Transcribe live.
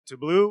to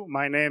Blue.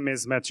 My name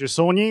is Mathieu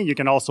Saulnier. You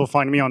can also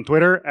find me on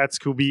Twitter at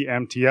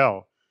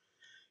ScoobyMTL.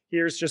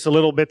 Here's just a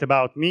little bit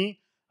about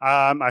me.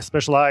 I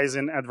specialize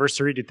in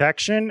adversary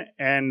detection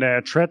and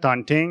threat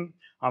hunting.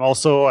 I'm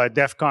also a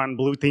DEF CON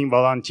Blue Team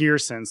volunteer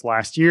since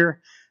last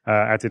year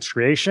at its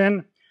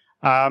creation.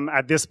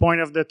 At this point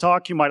of the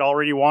talk, you might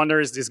already wonder,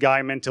 is this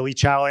guy mentally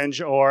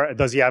challenged or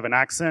does he have an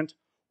accent?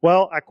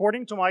 Well,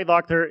 according to my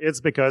doctor, it's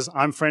because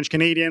I'm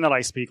French-Canadian and I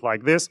speak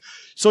like this.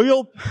 So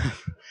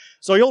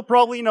you'll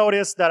probably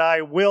notice that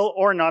I will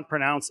or not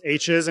pronounce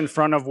H's in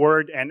front of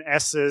word and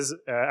S's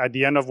at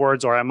the end of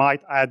words, or I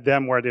might add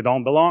them where they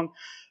don't belong.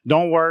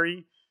 Don't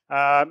worry.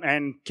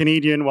 And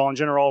Canadian, well, in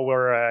general,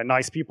 we're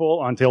nice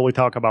people until we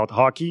talk about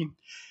hockey.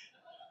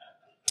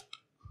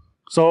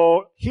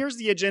 So here's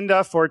the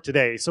agenda for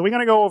today. So we're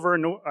going to go over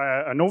an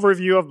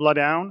overview of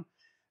BloodHound,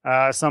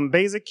 some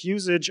basic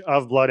usage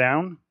of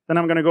BloodHound. Then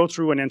I'm going to go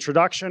through an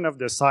introduction of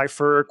the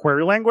Cypher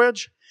query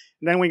language.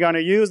 Then we're going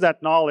to use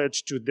that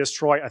knowledge to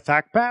destroy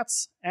attack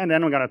paths. And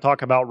then we're going to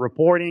talk about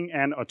reporting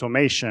and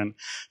automation.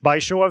 By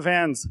show of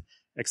hands,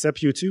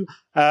 except you two,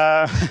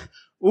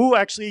 who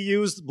actually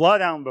used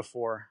BloodHound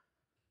before?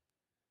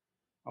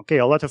 Okay,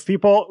 a lot of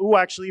people. Who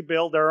actually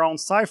built their own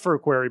Cypher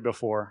query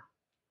before?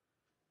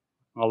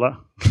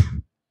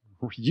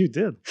 You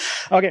did.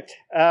 Okay.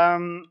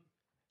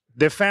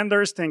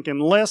 Defenders think in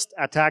list,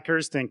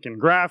 attackers think in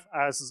graph.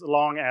 As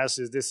long as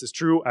this is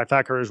true,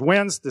 attackers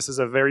wins. This is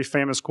a very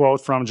famous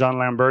quote from John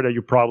Lambert that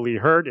you probably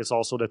heard. It's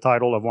also the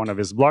title of one of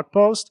his blog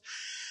posts.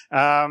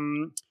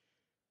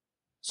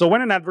 So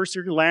when an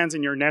adversary lands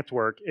in your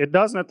network, it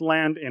does not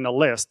land in a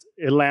list.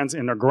 It lands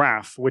in a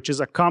graph, which is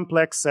a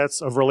complex set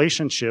of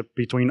relationship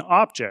between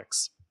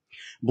objects.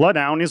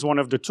 BloodHound is one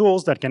of the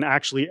tools that can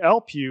actually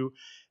help you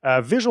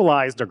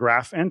visualize the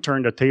graph and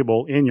turn the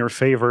table in your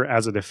favor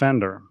as a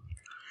defender.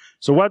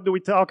 So what do we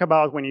talk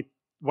about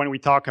when we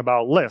talk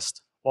about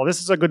list? Well,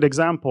 this is a good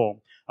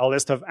example. A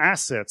list of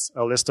assets,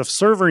 a list of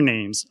server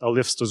names, a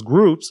list of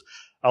groups,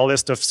 a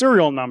list of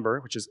serial number,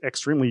 which is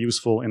extremely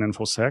useful in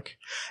InfoSec.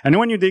 And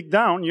when you dig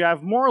down, you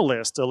have more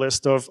lists, a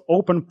list of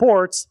open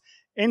ports,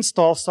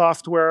 install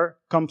software,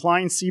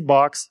 compliancy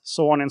box,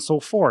 so on and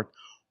so forth.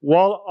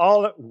 What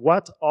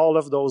all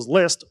of those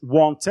lists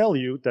won't tell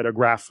you that a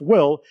graph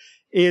will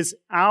is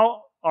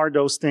how are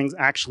those things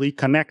actually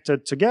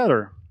connected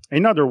together?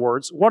 In other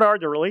words, what are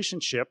the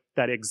relationships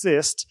that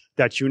exist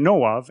that you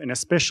know of, and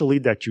especially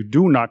that you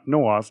do not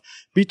know of,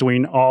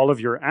 between all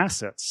of your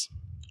assets?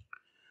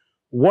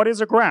 What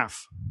is a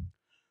graph?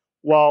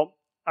 Well,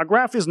 a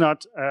graph is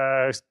not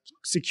a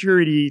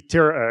security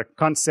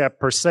concept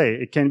per se.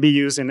 It can be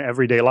used in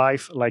everyday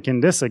life, like in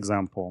this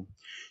example.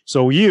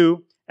 So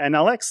you and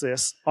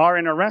Alexis are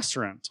in a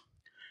restaurant.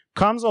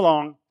 Comes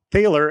along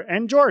Taylor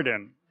and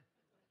Jordan.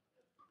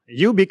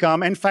 You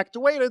become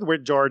infatuated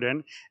with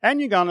Jordan, and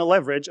you're going to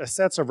leverage a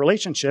set of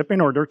relationship in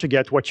order to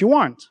get what you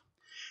want.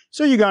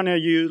 So you're going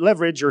to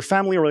leverage your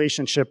family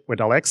relationship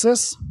with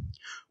Alexis,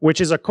 which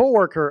is a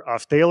coworker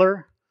of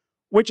Taylor,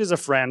 which is a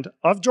friend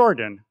of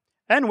Jordan.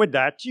 And with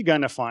that, you're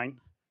going to find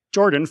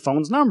Jordan's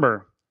phone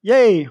number.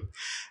 Yay!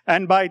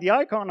 And by the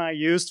icon I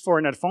used for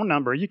that phone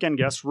number, you can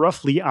guess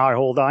roughly how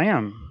old I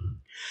am.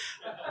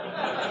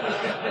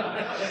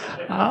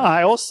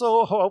 I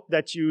also hope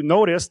that you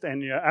noticed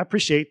and you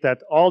appreciate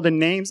that all the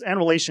names and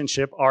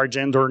relationship are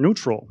gender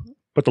neutral.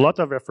 Put a lot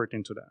of effort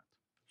into that.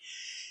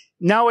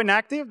 Now in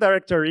Active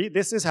Directory,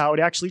 this is how it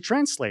actually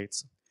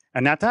translates.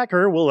 An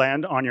attacker will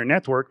land on your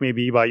network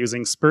maybe by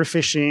using spear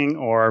phishing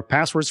or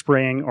password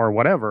spraying or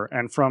whatever.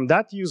 And from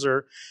that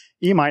user,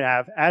 he might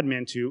have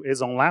admin to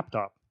his own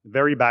laptop.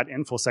 Very bad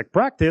InfoSec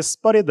practice,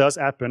 but it does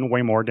happen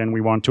way more than we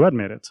want to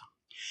admit it.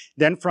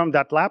 Then from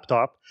that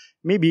laptop,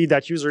 maybe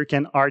that user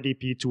can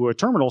RDP to a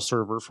terminal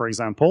server, for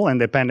example, and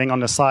depending on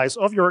the size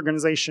of your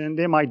organization,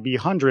 there might be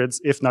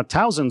hundreds, if not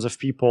thousands of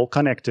people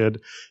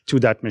connected to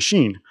that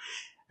machine.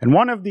 And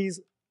one of these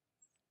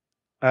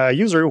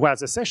user who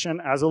has a session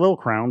has a little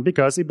crown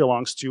because it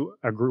belongs to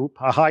a group,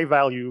 a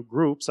high-value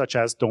group, such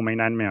as domain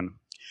admin.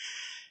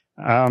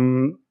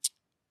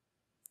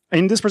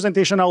 In this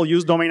presentation, I'll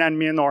use domain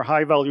admin or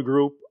high-value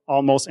group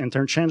almost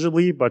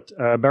interchangeably, but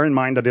bear in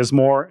mind that there's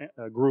more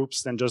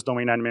groups than just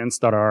domain admins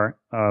that are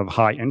of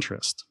high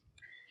interest.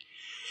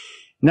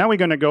 Now we're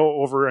going to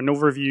go over an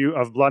overview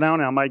of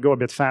BloodHound. I might go a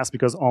bit fast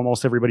because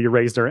almost everybody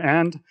raised their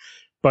hand.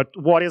 But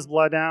what is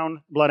BloodHound?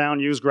 BloodHound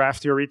uses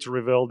graph theory to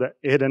reveal the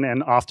hidden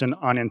and often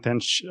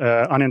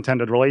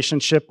unintended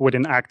relationship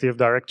within Active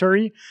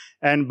Directory.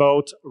 And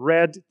both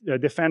red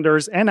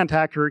defenders and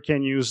attackers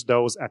can use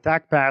those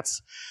attack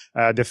paths,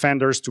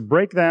 defenders to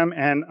break them,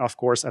 and of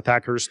course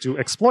attackers to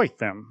exploit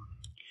them.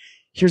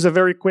 Here's a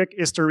very quick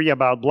history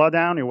about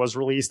BloodHound. It was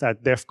released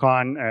at DEF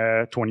CON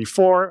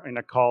 24 in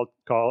a call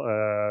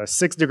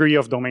 6 Degree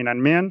of Domain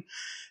Admin.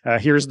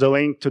 Here's the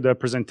link to the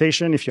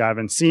presentation. If you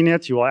haven't seen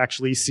it, you will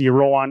actually see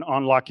Rowan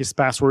unlock his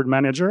password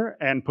manager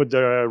and put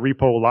the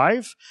repo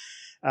live.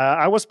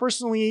 I was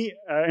personally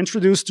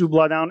introduced to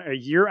BloodHound a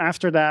year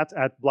after that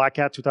at Black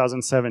Hat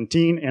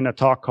 2017 in a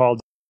talk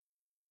called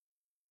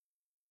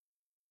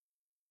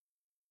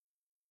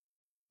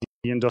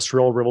the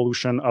Industrial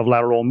Revolution of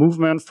Lateral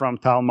Movement from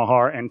Tal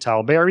Mahar and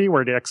Tal Berry,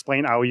 where they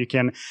explain how you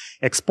can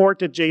export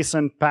the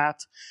JSON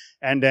path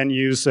and then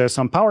use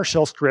some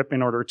PowerShell script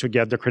in order to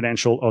get the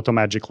credential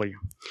automatically.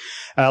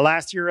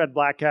 Last year at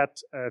Black Hat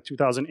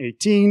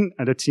 2018,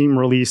 the team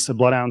released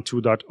BloodHound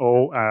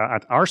 2.0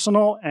 at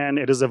Arsenal, and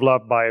it is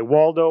developed by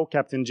Waldo,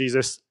 Captain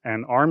Jesus,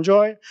 and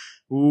Armjoy,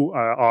 who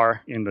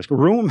are in the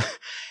room.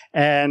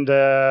 And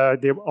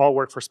they all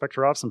work for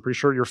SpectreOps. I'm pretty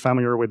sure you're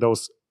familiar with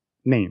those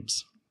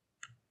names.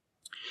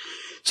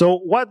 So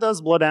what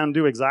does BloodHound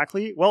do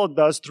exactly? Well, it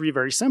does three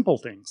very simple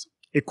things.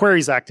 It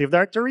queries Active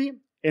Directory,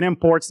 it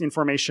imports the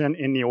information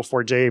in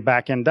Neo4j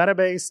backend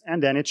database,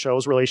 and then it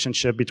shows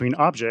relationship between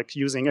objects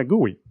using a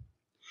GUI.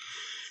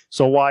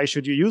 So why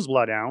should you use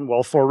BloodHound?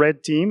 Well, for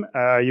Red Team,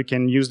 you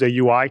can use the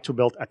UI to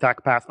build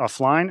attack path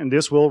offline, and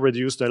this will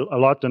reduce a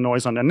lot the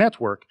noise on the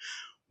network.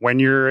 When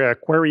you're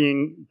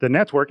querying the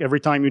network, every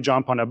time you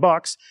jump on a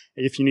box,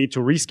 if you need to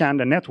rescan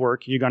the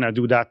network, you're going to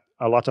do that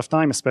a lot of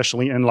time,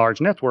 especially in large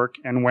network.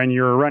 And when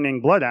you're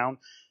running BloodHound,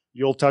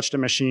 you'll touch the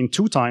machine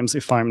 2 times,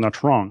 if I'm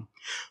not wrong.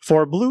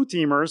 For blue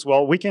teamers,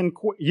 well, we can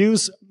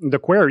use the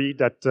query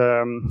that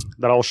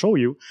I'll show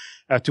you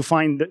to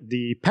find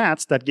the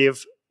paths that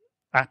give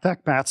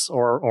attack paths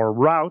or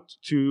route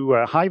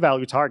to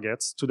high-value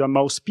targets to the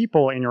most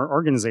people in your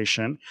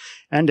organization,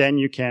 and then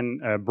you can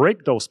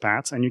break those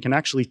paths, and you can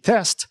actually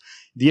test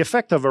the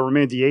effect of a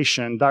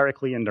remediation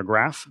directly in the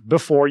graph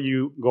before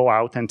you go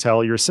out and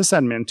tell your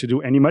sysadmin to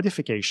do any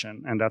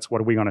modification, and that's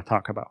what we're going to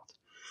talk about.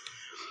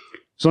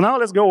 So now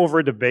let's go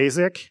over the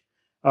basic,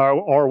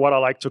 or what I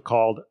like to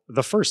call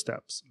the first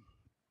steps.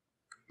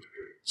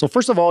 So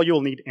first of all,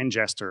 you'll need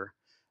ingester.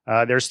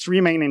 There's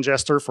 3 main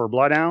ingester for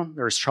BloodHound.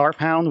 There's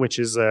SharpHound, which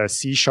is a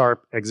C#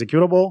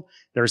 executable.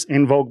 There's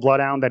Invoke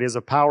BloodHound, that is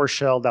a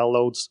PowerShell that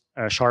loads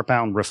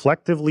SharpHound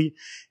reflectively.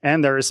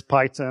 And there is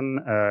Python,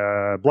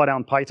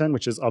 BloodHound Python,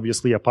 which is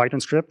obviously a Python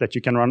script that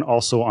you can run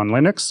also on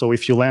Linux. So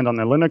if you land on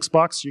a Linux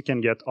box, you can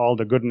get all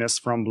the goodness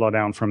from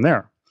BloodHound from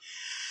there.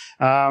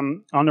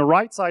 On the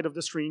right side of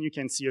the screen, you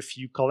can see a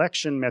few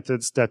collection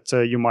methods that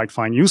you might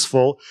find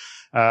useful,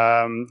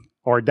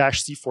 or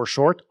 -C for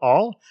short,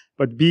 all.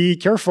 But be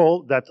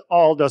careful that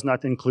all does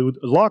not include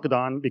logged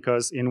on,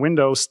 because in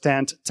Windows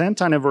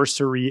 10th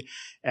anniversary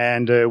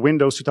and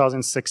Windows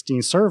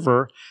 2016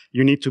 server,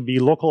 you need to be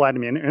local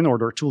admin in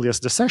order to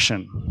list the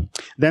session.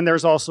 Then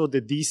there's also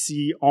the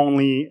DC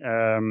only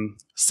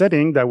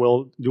setting that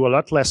will do a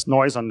lot less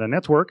noise on the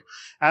network.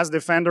 As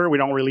Defender, we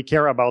don't really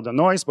care about the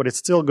noise, but it's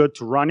still good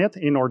to run it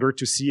in order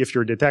to see if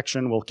your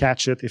detection will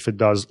catch it if it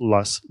does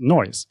less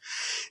noise.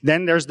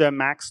 Then there's the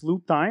max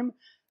loop time.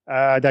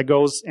 That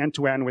goes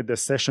end-to-end with the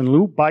session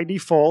loop. By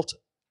default,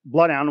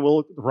 BloodHound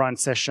will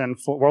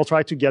will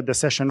try to get the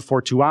session for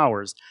 2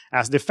 hours.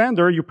 As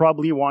Defender, you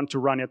probably want to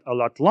run it a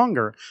lot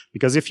longer,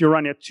 because if you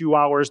run it 2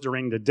 hours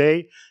during the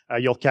day,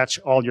 you'll catch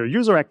all your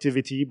user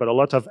activity, but a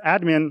lot of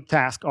admin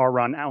tasks are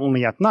run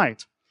only at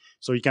night.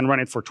 So you can run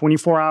it for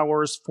 24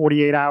 hours,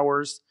 48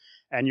 hours,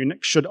 and you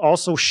should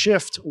also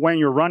shift when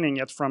you're running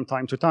it from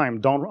time to time.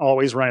 Don't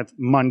always run it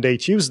Monday,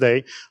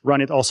 Tuesday.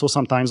 Run it also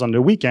sometimes on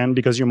the weekend,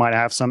 because you might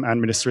have some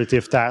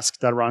administrative task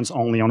that runs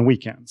only on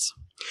weekends.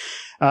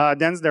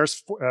 Then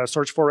there's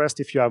Search Forest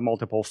if you have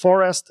multiple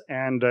forests,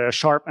 and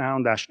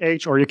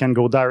SharpHound-H, or you can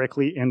go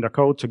directly in the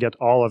code to get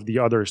all of the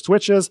other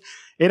switches.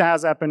 It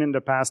has happened in the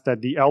past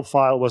that the help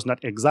file was not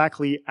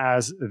exactly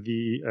as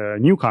the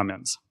new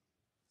comments.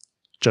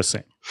 Just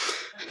saying.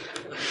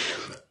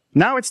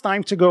 Now it's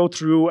time to go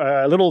through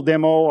a little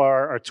demo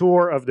or a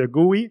tour of the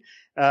GUI.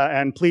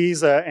 And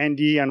please,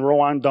 Andy and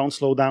Rowan, don't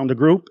slow down the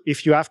group.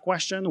 If you have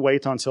questions,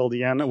 wait until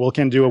the end. We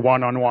can do a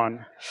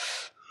one-on-one.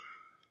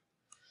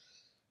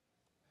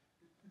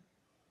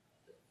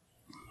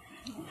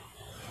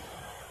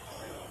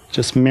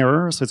 Just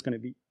mirror, so it's going to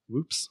be,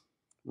 whoops,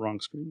 wrong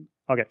screen.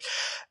 Okay.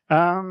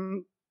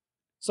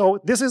 So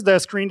this is the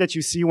screen that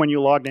you see when you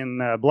logged in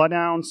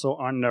BloodHound. So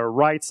on the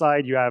right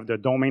side, you have the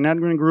domain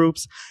admin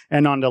groups,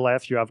 and on the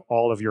left, you have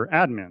all of your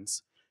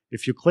admins.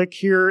 If you click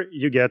here,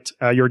 you get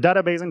your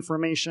database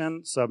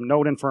information, some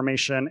node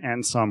information,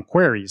 and some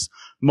queries.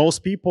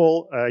 Most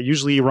people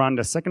usually run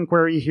the second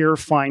query here,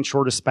 find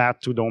shortest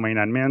path to domain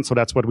admin. So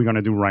that's what we're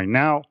going to do right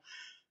now.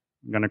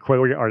 I'm going to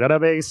query our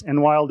database,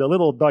 and while the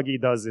little doggy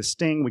does this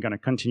thing, we're going to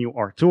continue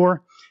our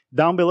tour.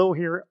 Down below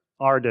here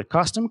are the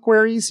custom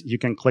queries. You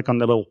can click on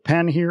the little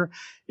pen here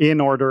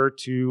in order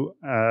to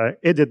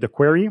edit the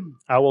query.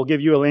 I will give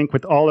you a link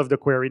with all of the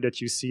query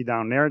that you see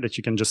down there that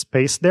you can just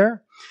paste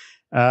there.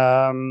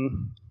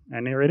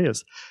 And here it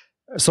is.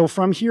 So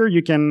from here,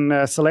 you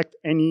can select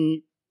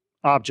any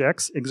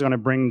objects. It's going to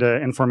bring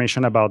the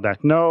information about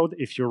that node.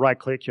 If you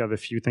right-click, you have a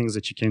few things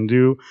that you can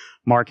do.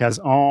 Mark as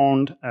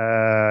owned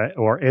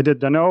or edit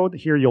the node.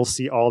 Here you'll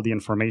see all the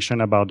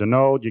information about the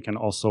node. You can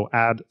also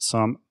add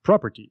some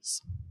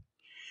properties.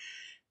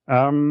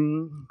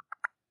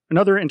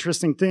 Another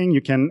interesting thing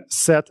you can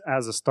set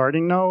as a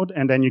starting node,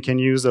 and then you can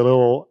use a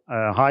little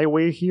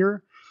highway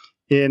here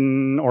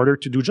in order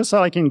to do just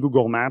like in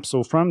Google Maps.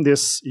 So from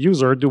this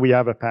user, do we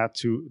have a path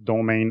to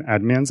domain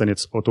admins, and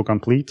it's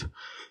autocomplete.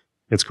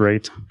 It's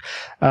great.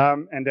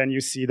 And then you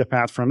see the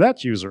path from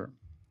that user.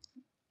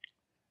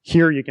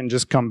 Here you can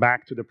just come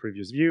back to the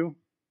previous view.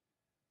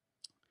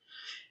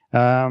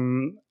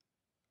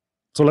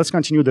 So let's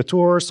continue the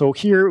tour. So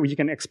here you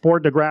can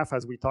export the graph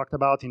as we talked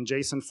about in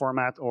JSON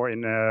format or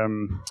in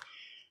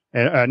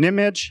an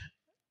image.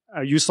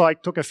 You saw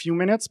it took a few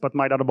minutes, but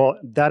my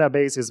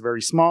database is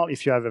very small.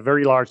 If you have a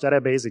very large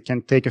database, it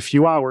can take a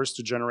few hours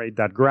to generate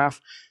that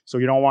graph. So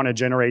you don't want to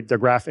generate the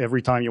graph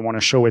every time you want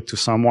to show it to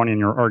someone in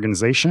your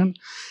organization.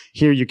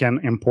 Here you can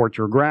import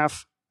your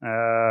graph,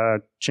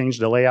 change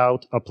the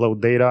layout, upload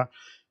data.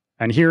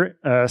 And here,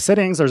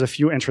 settings, there's a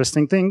few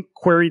interesting things.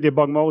 Query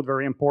debug mode,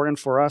 very important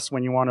for us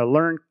when you want to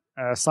learn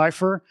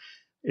Cypher.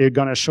 It's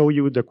going to show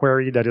you the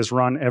query that is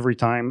run every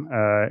time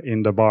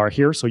in the bar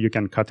here, so you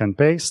can cut and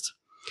paste.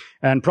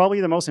 And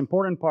probably the most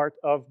important part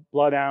of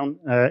BloodHound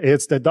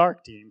is the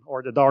dark theme,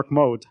 or the dark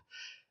mode.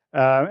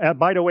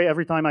 By the way,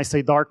 every time I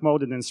say dark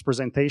mode in this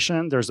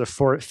presentation, there's a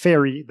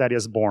fairy that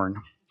is born.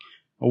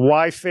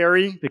 Why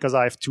fairy? Because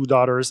I have 2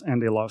 daughters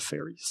and they love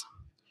fairies.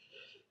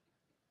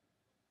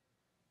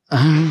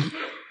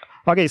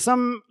 Okay,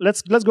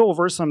 let's go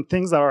over some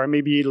things that are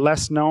maybe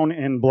less known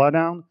in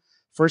BloodHound.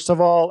 First of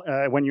all,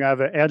 when you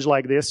have an edge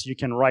like this, you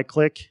can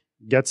right-click,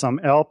 get some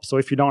help. So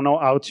if you don't know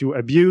how to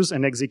abuse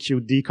and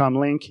execute DCOM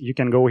link, you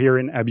can go here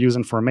in abuse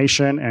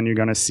information, and you're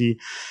going to see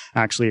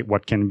actually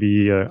what can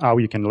be, how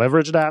you can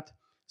leverage that,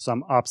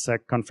 some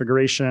OPSEC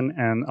configuration,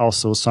 and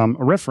also some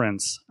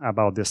reference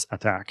about this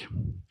attack.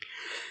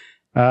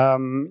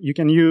 You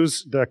can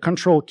use the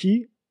control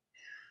key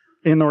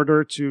in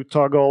order to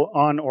toggle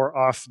on or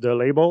off the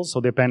labels. So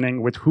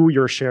depending with who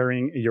you're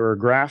sharing your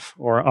graph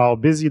or how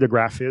busy the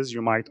graph is,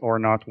 you might or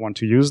not want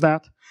to use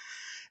that.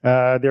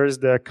 There's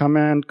the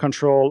command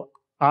control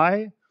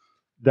I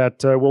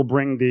that will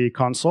bring the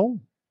console.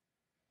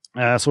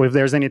 So if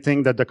there's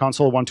anything that the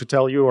console want to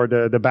tell you, or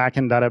the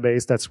backend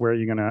database, that's where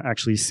you're going to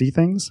actually see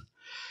things.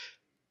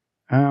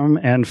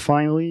 And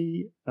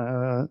finally,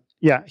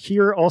 yeah,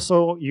 here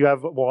also you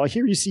have, well,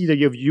 here you see that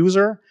you have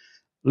user.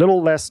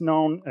 Little less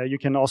known, you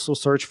can also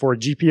search for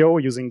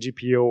GPO using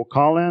GPO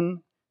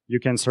colon. You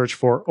can search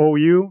for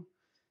OU,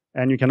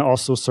 and you can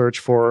also search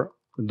for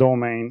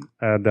domain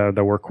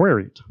that were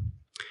queried.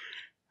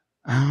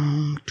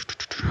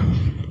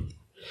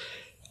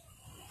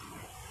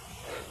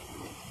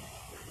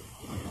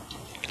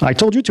 I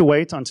told you to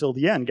wait until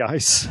the end,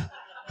 guys.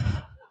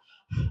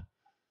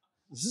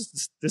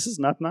 This is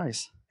not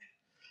nice.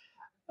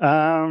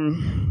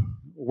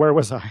 Where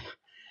was I?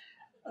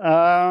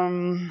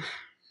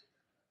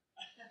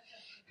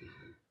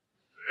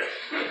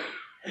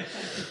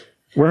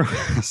 Where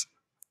was?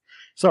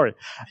 Sorry.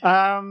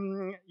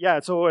 Yeah.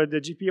 So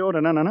the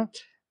GPO.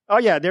 Oh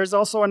yeah. There's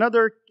also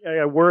another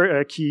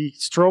key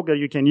stroke that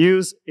you can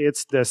use.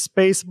 It's the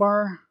space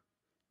bar.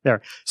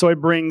 There. So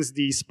it brings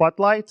the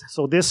spotlight.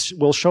 So this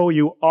will show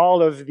you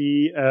all of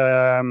the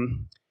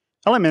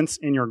elements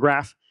in your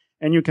graph,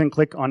 and you can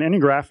click on any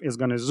graph. It's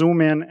going to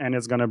zoom in, and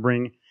it's going to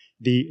bring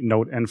the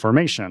node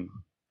information.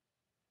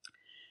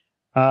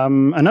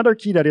 Another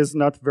key that is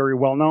not very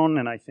well known,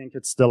 and I think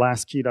it's the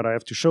last key that I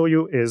have to show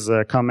you, is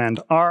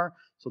Command R.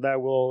 So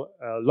that will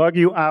log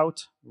you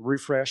out,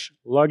 refresh,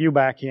 log you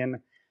back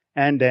in,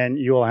 and then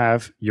you'll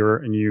have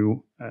your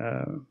new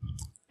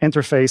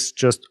interface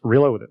just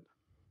reloaded.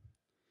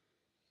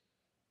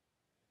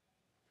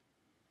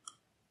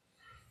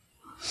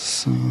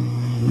 So,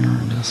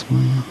 this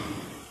one.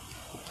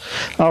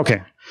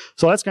 Okay,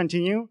 so let's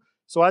continue.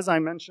 So as I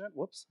mentioned,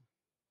 whoops.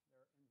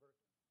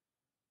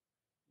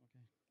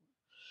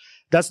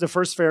 That's the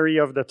first fairy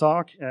of the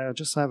talk.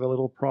 Just have a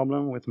little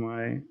problem with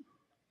my,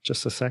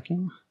 just a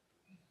second.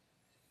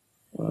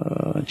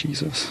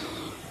 Jesus.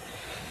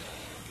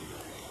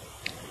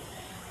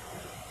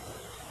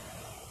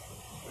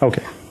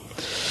 Okay.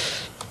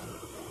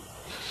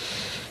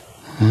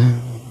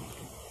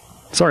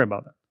 Sorry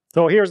about that.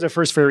 So here's the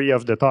first fairy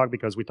of the talk,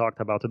 because we talked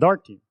about the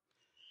dark theme.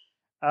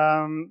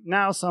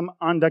 Now some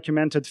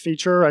undocumented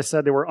feature. I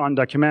said they were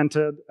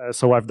undocumented,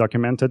 so I've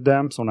documented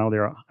them. So now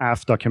they're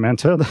half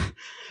documented.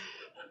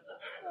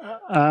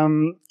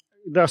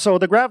 So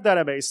the graph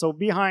database. So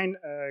behind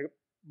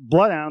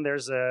BloodHound,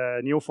 there's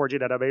a Neo4j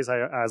database,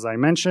 as I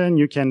mentioned.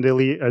 You can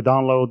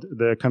download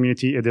the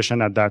community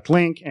edition at that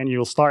link, and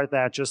you'll start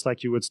that just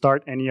like you would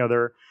start any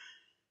other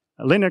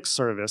Linux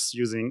service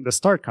using the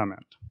start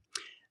command.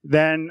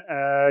 Then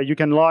you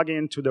can log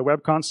into the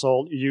web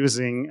console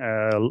using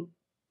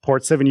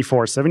port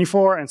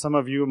 7474, and some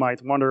of you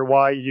might wonder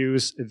why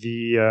use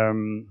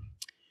the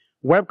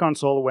web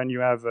console when you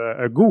have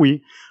a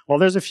GUI. Well,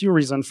 there's a few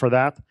reasons for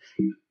that.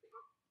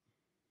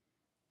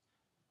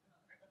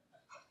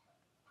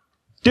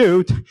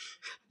 Dude,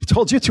 I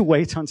told you to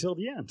wait until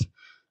the end.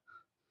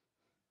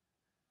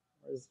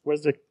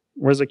 Where's the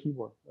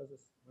keyboard? Where's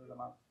the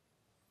mouse?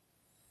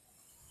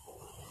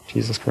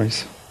 Jesus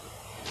Christ.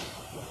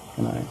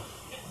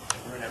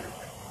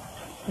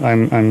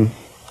 I'm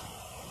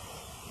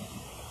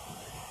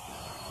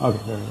Okay,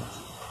 there it is.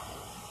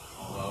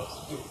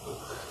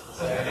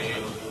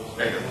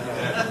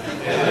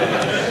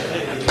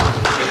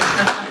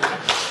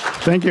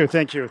 Thank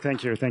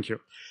you.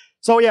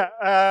 So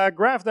yeah,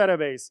 graph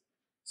database.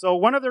 So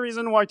one of the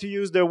reasons why to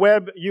use the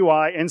web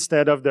UI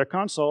instead of the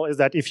console is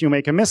that if you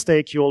make a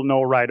mistake, you'll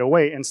know right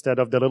away instead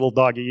of the little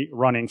doggy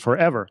running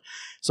forever.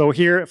 So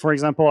here, for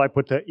example, I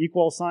put the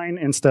equal sign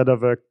instead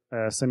of a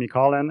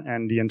semicolon,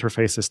 and the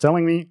interface is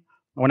telling me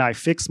when I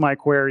fix my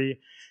query,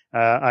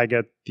 I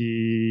get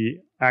the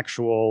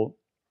actual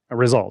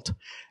result.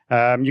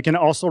 You can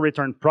also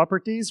return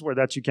properties where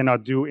that you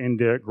cannot do in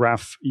the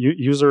graph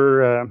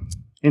user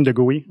in the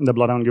GUI, in the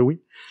BloodHound GUI.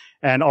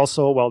 And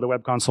also, well, the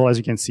web console, as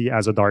you can see,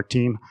 has a dark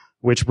theme,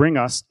 which brings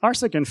us our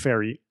second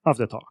fairy of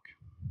the talk.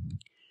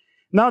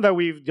 Now that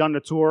we've done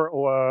the tour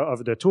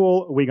of the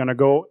tool, we're going to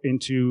go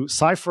into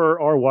Cypher,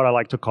 or what I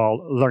like to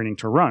call learning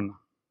to run.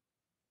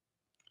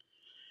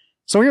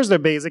 So here's the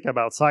basic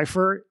about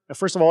Cypher.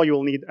 First of all,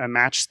 you'll need a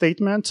match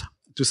statement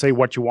to say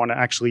what you want to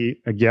actually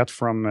get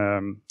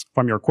from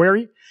your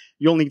query.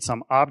 You'll need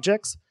some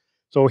objects.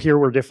 So here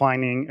we're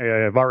defining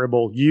a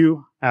variable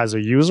u as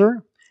a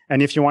user.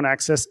 And if you want to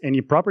access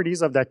any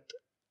properties of that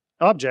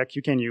object,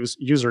 you can use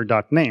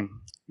user.name.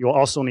 You'll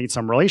also need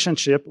some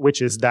relationship, which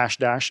is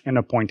 -- and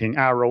a pointing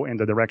arrow in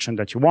the direction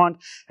that you want.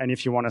 And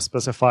if you want to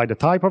specify the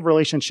type of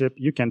relationship,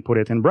 you can put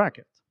it in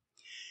bracket.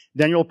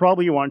 Then you'll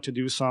probably want to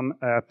do some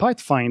path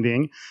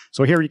finding.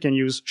 So here you can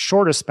use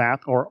shortest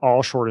path or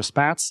all shortest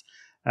paths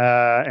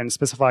and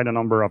specify the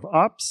number of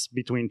hops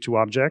between two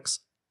objects.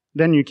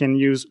 Then you can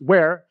use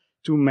where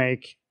to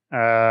make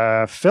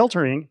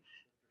filtering.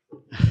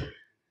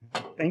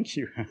 Thank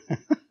you.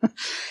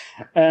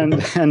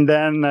 and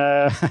then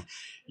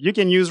you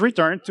can use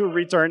return to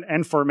return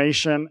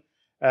information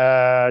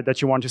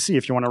that you want to see,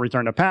 if you want to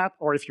return a path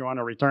or if you want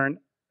to return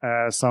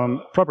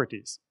some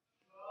properties.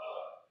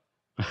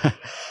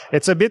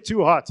 It's a bit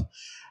too hot.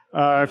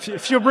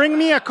 If you bring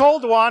me a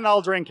cold one,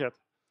 I'll drink it.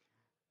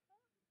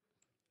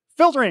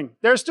 Filtering.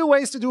 There's two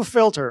ways to do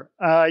filter.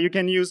 You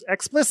can use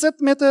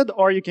explicit method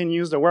or you can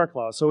use the where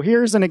clause. So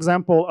here's an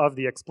example of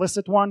the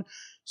explicit one.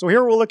 So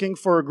here we're looking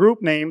for a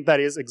group name that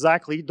is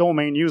exactly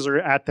domain user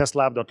at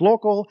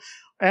testlab.local,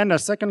 and a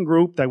second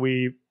group that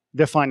we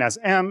define as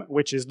M,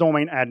 which is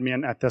domain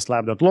admin at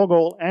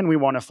testlab.local, and we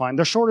want to find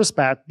the shortest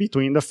path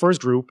between the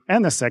first group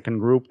and the second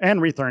group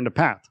and return the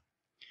path.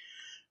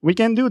 We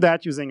can do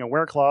that using a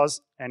where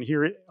clause, and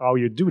here how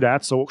you do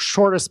that. So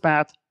shortest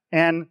path,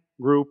 N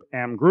group,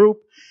 M group,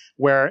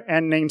 where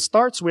N name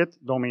starts with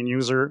domain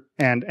user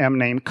and M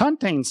name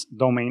contains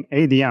domain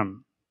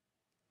ADM.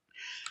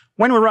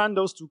 When we run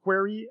those two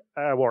queries,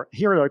 or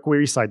here are the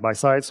queries side by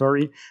side,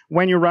 sorry.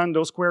 When you run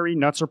those queries,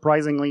 not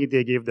surprisingly,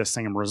 they give the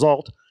same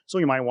result. So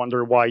you might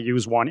wonder why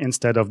use one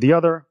instead of the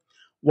other.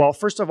 Well,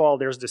 first of all,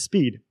 there's the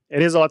speed.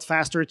 It is a lot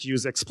faster to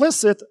use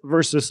explicit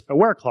versus a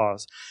where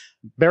clause.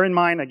 Bear in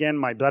mind, again,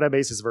 my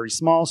database is very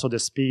small, so the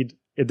speed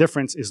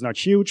difference is not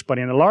huge, but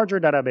in a larger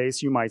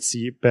database, you might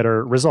see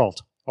better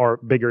result or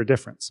bigger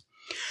difference.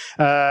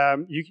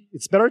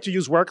 It's better to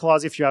use where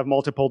clause if you have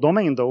multiple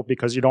domain, though,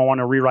 because you don't want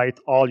to rewrite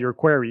all your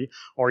query,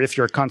 or if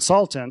you're a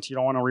consultant, you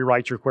don't want to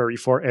rewrite your query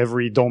for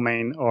every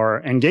domain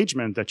or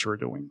engagement that you're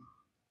doing.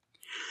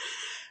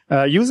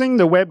 Using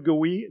the web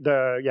GUI,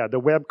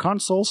 the web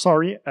console,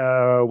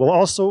 will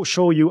also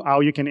show you how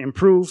you can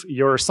improve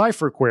your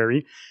Cypher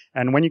query.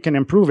 And when you can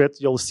improve it,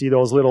 you'll see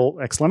those little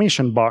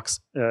exclamation box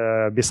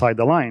beside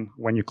the line.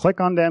 When you click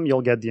on them,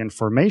 you'll get the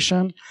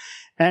information,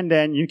 and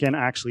then you can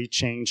actually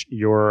change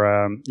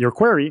your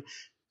query.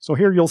 So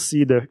here you'll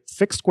see the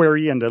fixed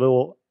query and the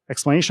little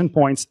exclamation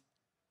points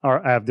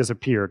have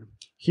disappeared.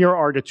 Here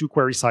are the two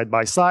queries side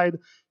by side.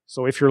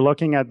 So if you're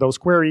looking at those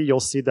queries, you'll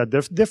see that the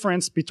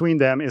difference between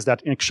them is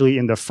that actually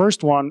in the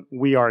first one,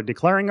 we are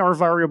declaring our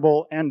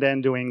variable and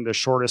then doing the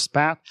shortest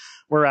path,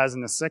 whereas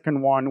in the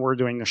second one, we're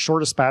doing the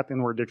shortest path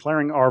and we're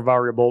declaring our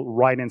variable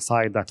right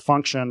inside that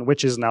function,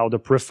 which is now the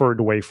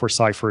preferred way for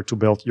Cypher to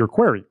build your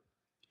query.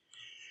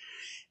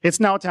 It's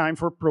now time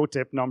for pro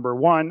tip number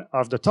 1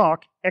 of the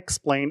talk,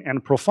 explain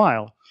and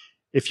profile.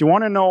 If you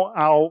want to know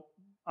how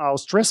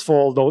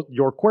stressful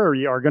your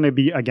query are going to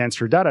be against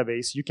your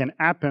database, you can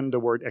append the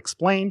word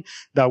explain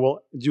that will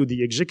do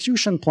the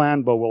execution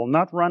plan but will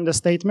not run the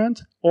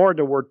statement, or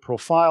the word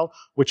profile,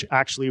 which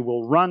actually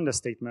will run the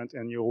statement,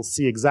 and you will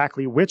see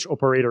exactly which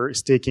operator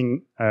is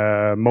taking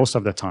most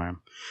of the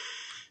time.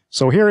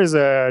 So here is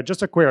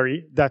just a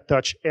query that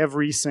touch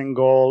every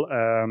single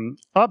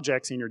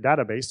objects in your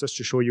database, just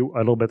to show you a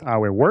little bit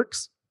how it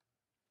works.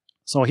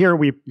 So here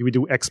we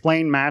do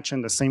explain match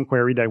in the same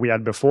query that we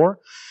had before.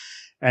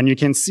 And you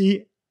can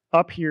see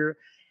up here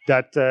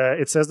that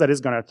it says that it's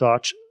going to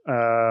touch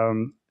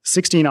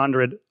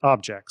 1,600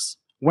 objects.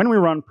 When we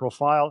run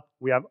profile,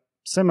 we have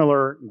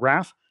similar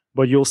graph,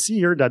 but you'll see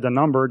here that the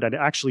number that it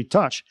actually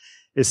touch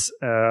is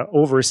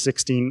over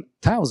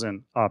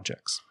 16,000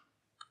 objects.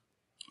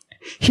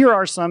 Here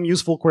are some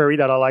useful queries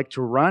that I like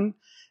to run.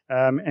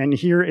 And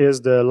here is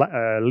the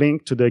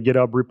link to the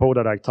GitHub repo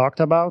that I talked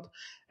about.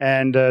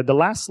 And the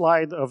last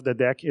slide of the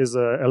deck is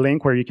a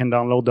link where you can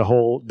download the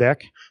whole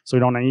deck, so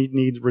you don't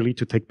need really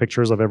to take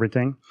pictures of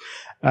everything.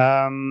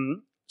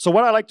 So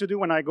what I like to do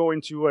when I go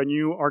into a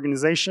new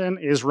organization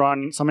is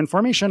run some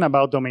information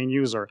about domain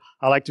user.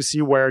 I like to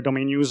see where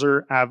domain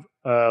user have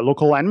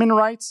local admin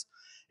rights,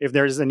 if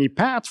there is any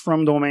path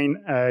from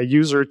domain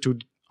user to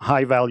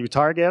high value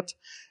target,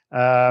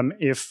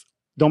 if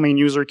domain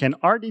user can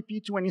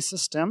RDP to any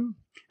system,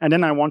 and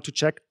then I want to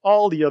check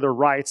all the other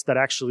rights that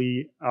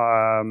actually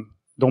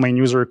domain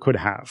user could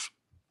have.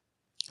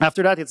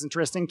 After that, it's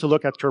interesting to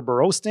look at Kerber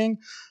roasting.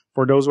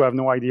 For those who have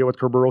no idea what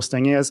Kerber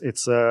roasting is,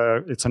 it's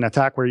an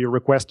attack where you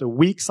request a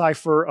weak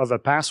cipher of a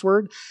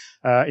password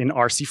in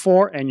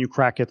RC4 and you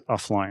crack it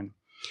offline.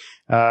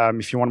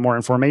 If you want more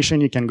information,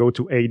 you can go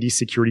to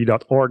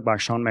adsecurity.org by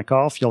Sean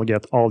McAuliffe. You'll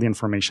get all the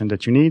information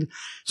that you need.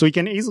 So you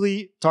can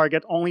easily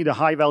target only the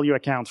high value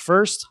account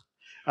first,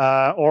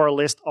 or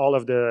list all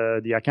of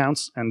the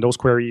accounts, and those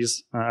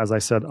queries, as I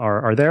said,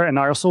 are there. And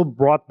I also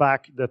brought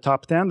back the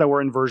top 10 that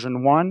were in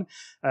version 1,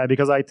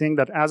 because I think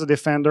that as a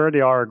defender,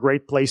 they are a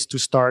great place to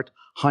start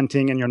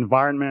hunting in your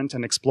environment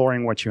and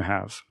exploring what you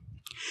have.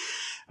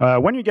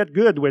 When you get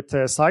good with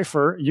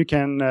Cypher, you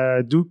can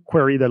do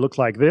query that look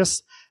like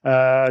this.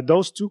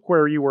 Those two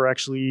queries were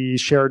actually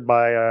shared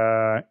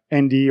by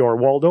Andy or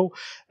Waldo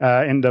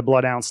in the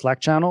BloodHound Slack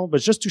channel,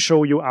 but just to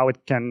show you how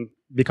it can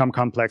become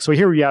complex. So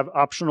here we have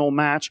optional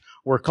match.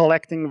 We're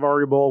collecting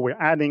variable, we're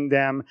adding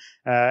them,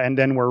 and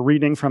then we're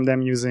reading from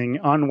them using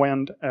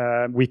unwend.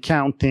 We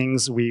count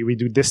things, we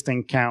do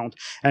distinct count.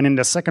 And in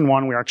the second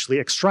one, we're actually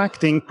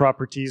extracting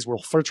properties. We're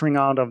filtering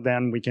out of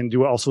them. We can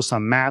do also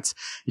some maths.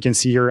 You can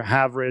see here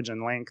average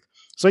and length.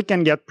 So it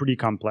can get pretty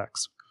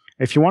complex.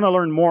 If you want to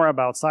learn more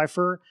about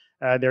Cypher,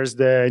 there's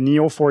the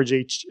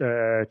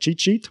Neo4j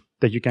cheat sheet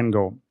that you can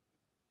go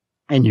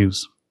and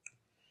use.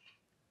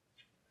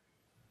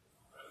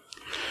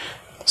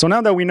 So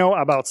now that we know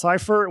about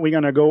Cypher, we're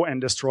going to go and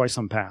destroy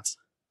some paths.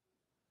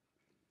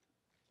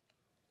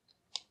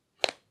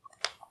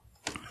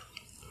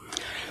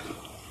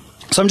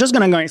 So I'm just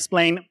going to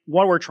explain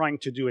what we're trying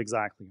to do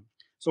exactly.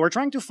 So we're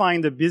trying to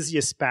find the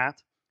busiest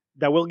path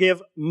that will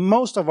give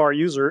most of our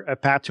user a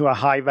path to a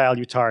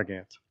high-value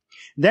target.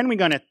 Then we're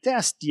going to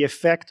test the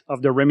effect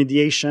of the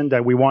remediation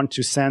that we want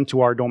to send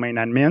to our domain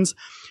admins,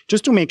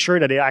 just to make sure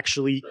that it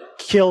actually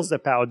kills the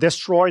path,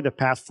 destroy the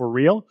path for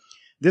real.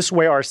 This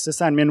way, our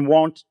sysadmin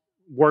won't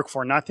work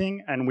for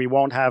nothing, and we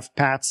won't have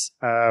paths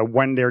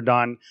when they're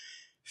done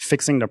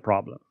fixing the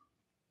problem.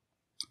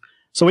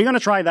 So we're going to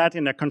try that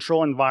in a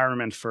control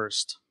environment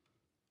first.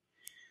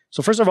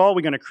 So first of all,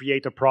 we're going to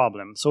create a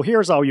problem. So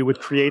here's how you would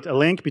create a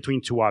link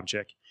between two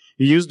objects.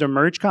 You use the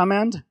merge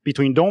command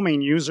between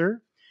domain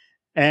user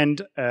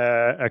and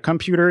a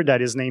computer that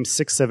is named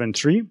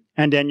 673,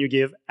 and then you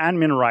give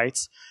admin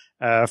rights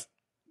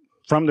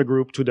from the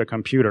group to the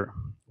computer.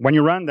 When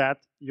you run that,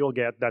 you'll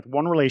get that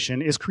one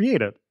relation is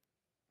created.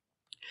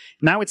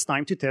 Now it's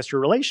time to test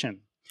your relation.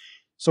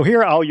 So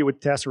here how you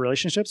would test a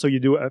relationship. So you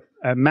do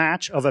a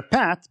match of a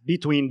path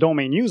between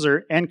domain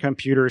user and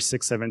computer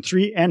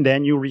 673, and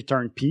then you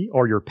return P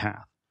or your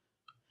path.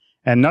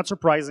 And not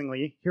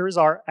surprisingly, here is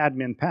our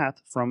admin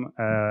path from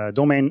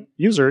domain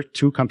user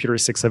to computer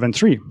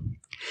 673.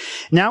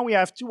 Now we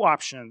have two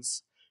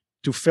options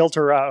to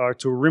filter out or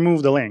to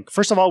remove the link.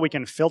 First of all, we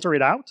can filter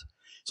it out.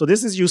 So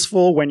this is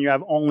useful when you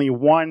have only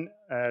one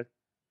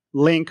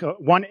link,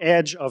 one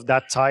edge of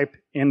that type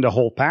in the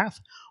whole path.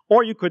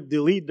 Or you could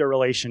delete the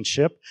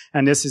relationship,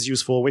 and this is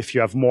useful if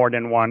you have more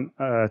than one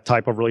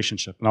type of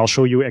relationship. And I'll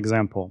show you an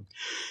example.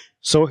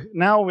 So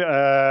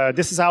now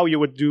this is how you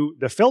would do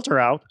the filter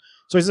out.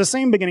 So it's the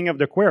same beginning of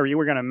the query.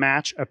 We're going to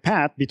match a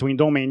path between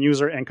domain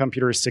user and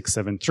computer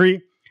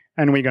 673,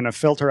 and we're going to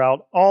filter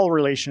out all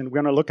relation.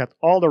 We're going to look at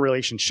all the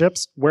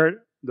relationships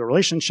where the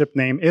relationship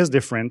name is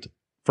different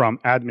from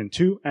admin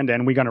 2, and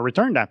then we're going to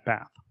return that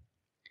path.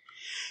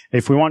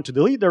 If we want to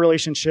delete the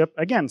relationship,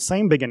 again,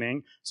 same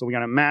beginning. So we're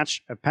going to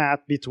match a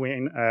path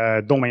between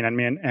domain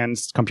admin and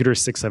computer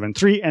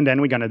 673, and then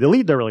we're going to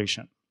delete the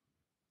relation.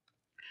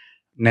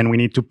 And then we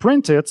need to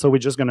print it, so we're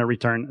just going to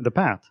return the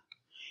path.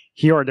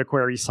 Here are the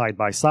queries side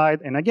by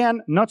side. And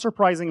again, not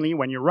surprisingly,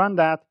 when you run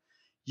that,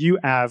 you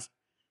have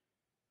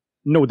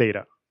no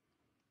data.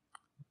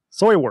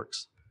 So it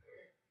works.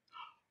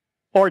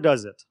 Or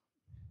does it?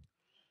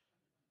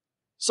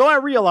 So I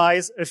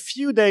realized a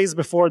few days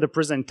before the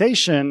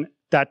presentation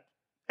that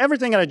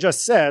everything that I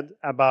just said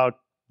about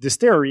this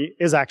theory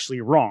is actually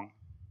wrong.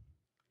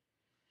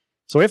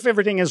 So if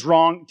everything is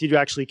wrong, did you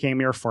actually came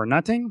here for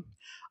nothing?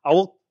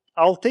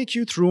 I'll take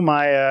you through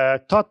my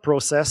thought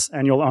process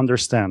and you'll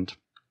understand.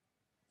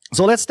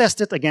 So let's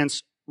test it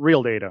against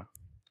real data.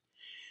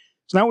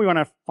 So now we want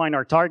to find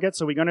our target.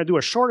 So we're going to do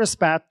a shortest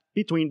path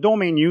between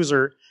domain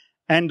user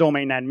and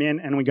domain admin,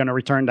 and we're going to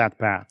return that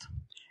path.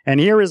 And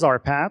here is our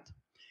path.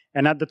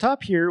 And at the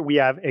top here, we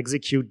have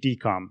execute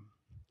decom.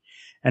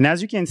 And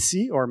as you can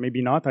see, or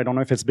maybe not, I don't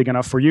know if it's big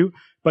enough for you,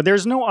 but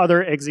there's no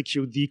other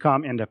execute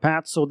decom in the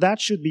path, so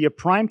that should be a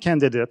prime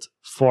candidate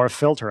for a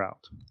filter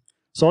out.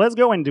 So let's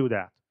go and do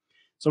that.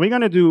 So we're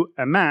going to do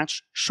a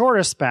match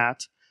shortest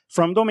path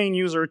from domain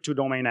user to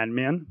domain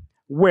admin,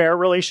 where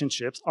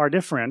relationships are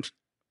different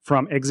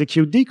from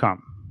execute decom.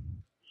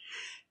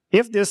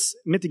 If this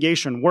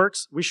mitigation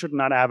works, we should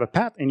not have a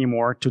path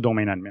anymore to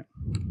domain admin.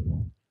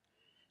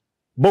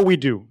 But we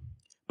do.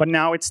 But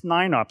now it's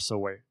 9 hops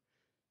away.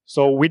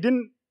 So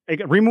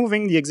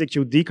removing the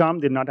execute decom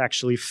did not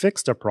actually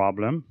fix the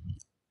problem.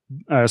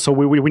 So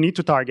we need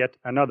to target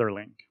another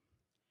link.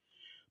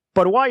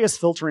 But why is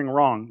filtering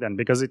wrong then?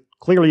 Because it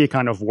clearly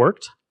kind of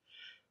worked.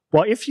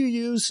 Well, if you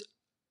use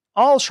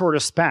all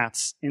shortest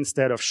paths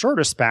instead of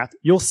shortest path,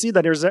 you'll see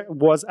that there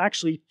was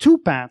actually 2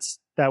 paths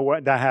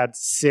that had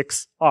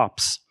 6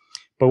 hops.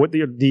 But with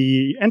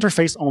the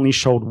interface only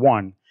showed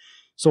 1.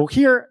 So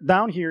here,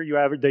 down here, you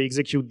have the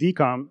execute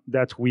decom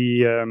that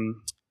we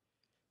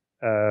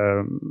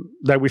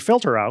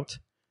filter out.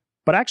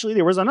 But actually,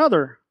 there was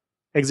another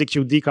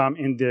execute decom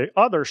in the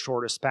other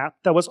shortest path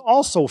that was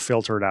also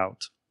filtered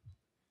out.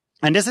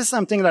 And this is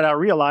something that I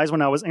realized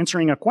when I was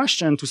answering a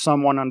question to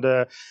someone on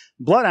the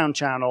BloodHound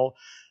channel.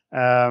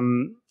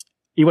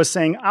 He was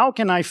saying, how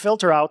can I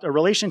filter out a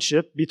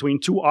relationship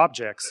between 2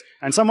 objects?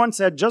 And someone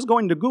said, just go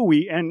in the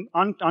GUI and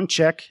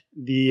uncheck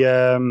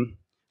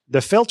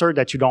the filter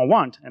that you don't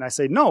want. And I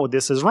say, no,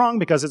 this is wrong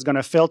because it's going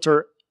to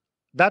filter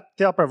that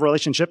type of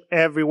relationship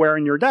everywhere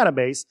in your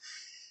database.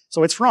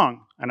 So it's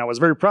wrong. And I was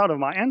very proud of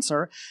my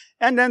answer.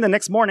 And then the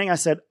next morning I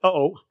said,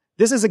 uh-oh,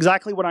 this is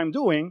exactly what I'm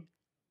doing,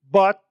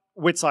 but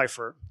with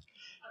Cypher.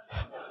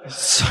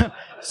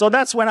 So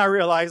that's when I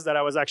realized that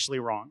I was actually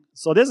wrong.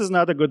 So this is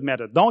not a good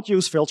method. Don't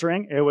use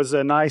filtering. It was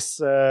it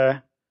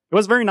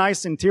was very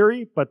nice in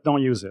theory, but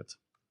don't use it.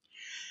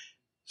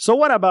 So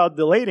what about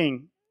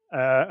deleting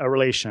a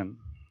relation?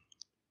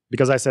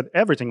 Because I said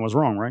everything was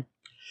wrong, right?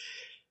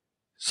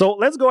 So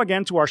let's go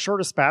again to our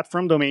shortest path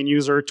from domain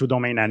user to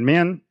domain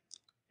admin.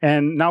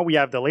 And now we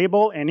have the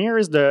label. And here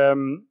is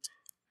the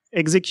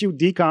execute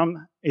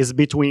decom is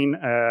between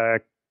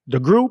the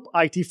group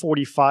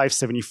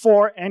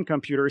IT4574 and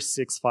computer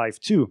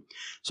 652.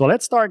 So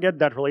let's target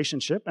that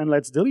relationship and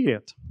let's delete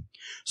it.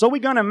 So we're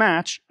going to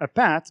match a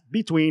path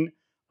between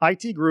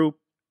IT group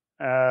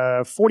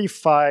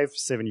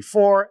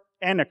 4574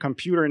 and a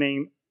computer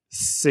name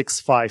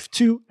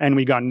 652, and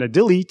we're going to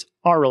delete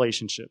our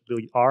relationship.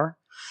 Delete R.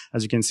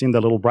 As you can see in the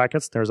little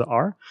brackets, there's an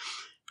R.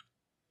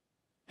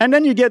 And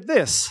then you get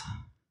this.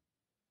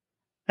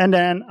 And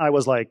then I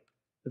was like,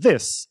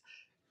 this.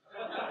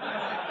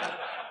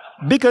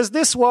 Because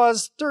this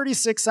was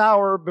 36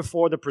 hours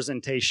before the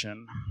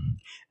presentation.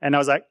 And I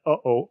was like,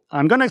 uh-oh,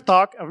 I'm going to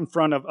talk in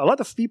front of a lot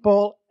of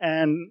people,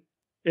 and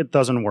it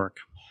doesn't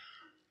work.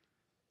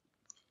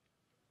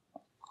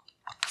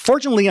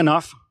 Fortunately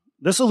enough,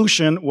 the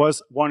solution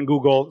was one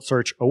Google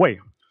search away.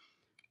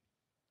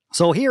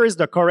 So here is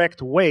the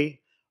correct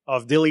way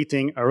of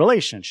deleting a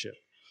relationship.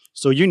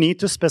 So you need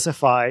to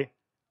specify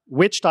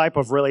which type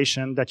of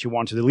relation that you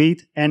want to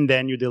delete, and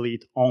then you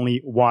delete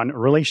only one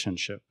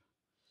relationship.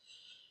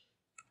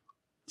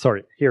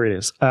 Sorry, here it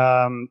is.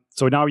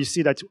 So now you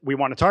see that we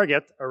want to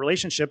target a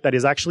relationship that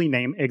is actually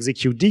named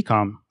execute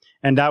decom,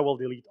 and that will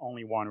delete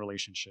only one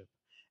relationship.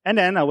 And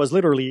then I was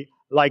literally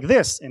like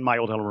this in my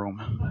hotel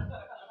room.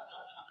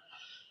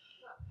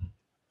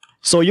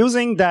 So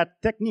using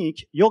that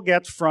technique, you'll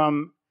get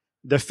from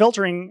the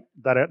filtering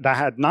that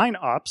had 9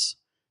 ops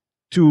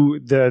to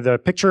the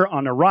picture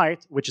on the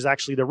right, which is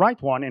actually the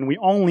right one, and we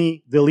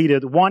only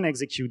deleted one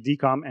execute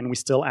decom, and we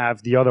still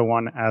have the other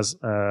one as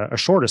a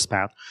shortest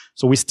path.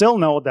 So we still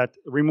know that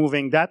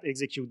removing that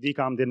execute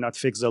decom did not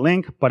fix the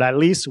link, but at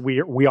least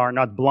we are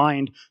not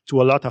blind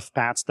to a lot of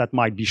paths that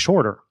might be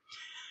shorter.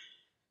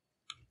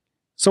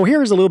 So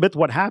here's a little bit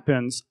what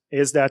happens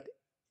is that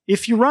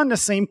if you run the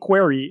same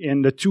query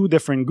in the 2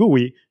 different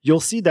GUI, you'll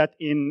see that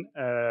in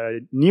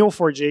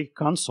Neo4j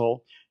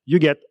console,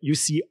 you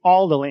see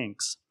all the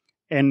links.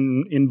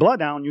 And in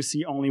BloodHound, you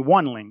see only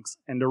one link.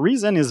 And the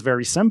reason is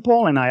very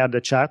simple, and I had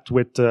a chat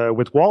with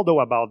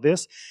Waldo about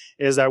this,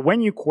 is that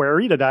when you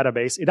query the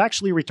database, it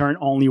actually returns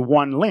only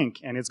one link,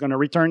 and it's going to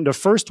return the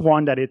first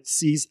one that it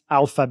sees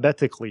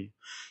alphabetically.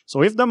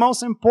 So if the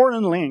most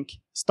important link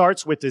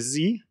starts with a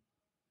Z,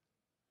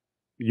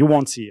 you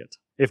won't see it.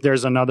 If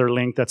there's another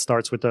link that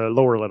starts with a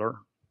lower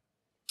letter.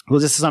 Well,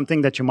 this is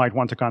something that you might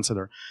want to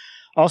consider.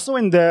 Also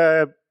in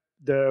the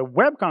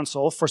web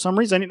console, for some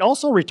reason, it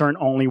also returned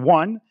only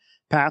one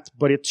path,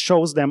 but it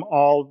shows them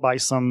all by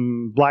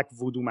some black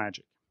voodoo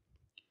magic.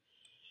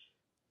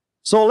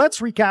 So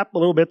let's recap a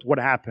little bit what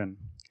happened.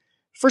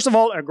 First of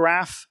all, a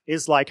graph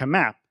is like a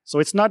map. So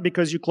it's not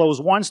because you close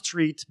one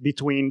street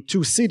between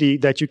 2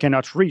 cities that you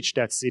cannot reach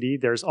that city.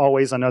 There's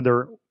always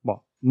another,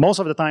 well, most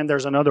of the time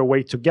there's another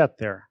way to get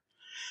there.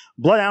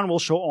 BloodHound will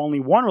show only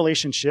one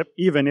relationship,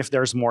 even if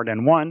there's more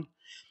than one.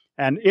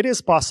 And it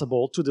is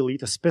possible to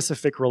delete a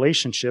specific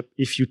relationship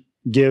if you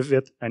give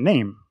it a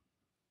name.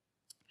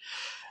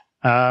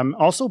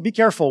 Also, be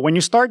careful. When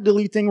you start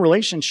deleting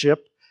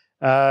relationship,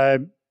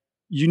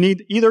 you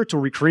need either to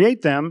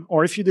recreate them,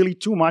 or if you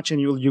delete too much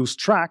and you'll use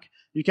track,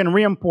 you can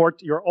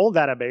re-import your old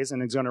database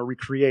and it's going to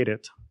recreate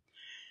it.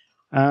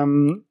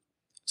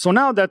 So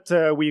now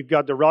that we've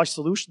got the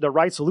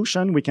right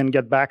solution, we can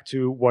get back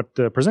to what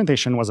the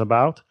presentation was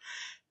about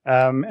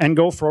and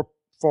go for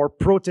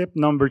pro tip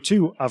number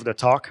 2 of the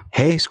talk.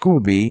 Hey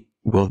Scooby,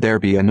 will there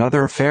be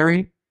another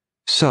fairy?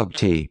 Sub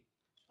T.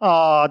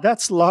 Ah,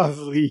 that's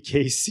lovely,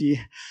 Casey.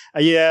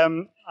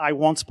 I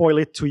won't spoil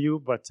it to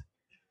you, but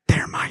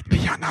there might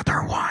be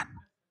another one.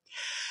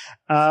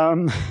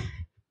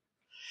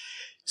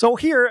 So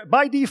here,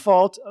 by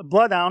default,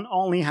 BloodHound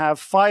only have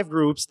 5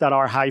 groups that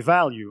are high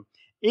value.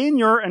 In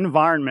your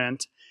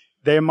environment,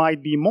 there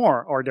might be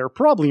more, or there are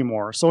probably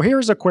more. So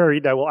here's a query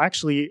that will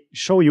actually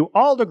show you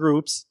all the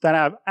groups that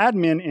have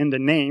admin in the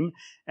name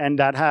and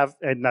that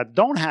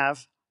don't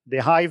have the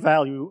high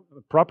value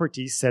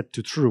property set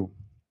to true.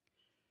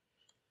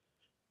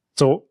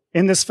 So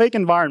in this fake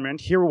environment,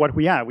 here what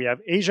we have. We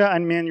have Asia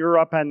admin,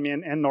 Europe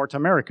admin, and North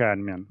America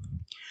admin.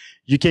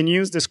 You can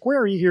use this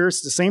query here,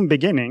 it's the same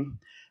beginning,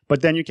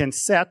 but then you can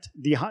set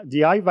the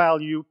high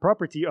value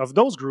property of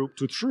those groups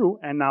to true,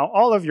 and now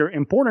all of your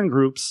important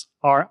groups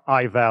are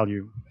high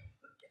value.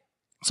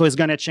 So it's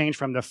going to change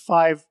from the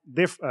 5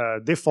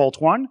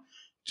 default one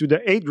to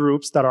the 8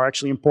 groups that are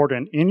actually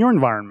important in your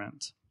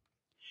environment.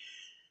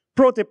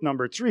 Pro tip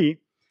number 3,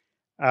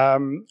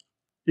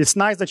 it's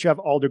nice that you have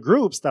all the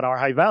groups that are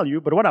high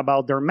value, but what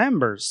about their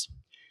members?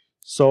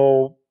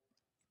 So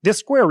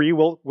this query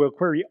will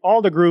query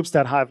all the groups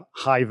that have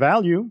high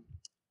value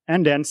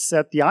and then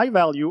set the high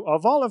value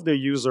of all of the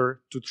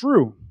user to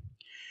true.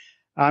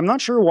 I'm not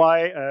sure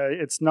why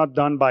it's not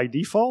done by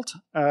default,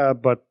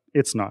 but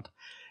it's not.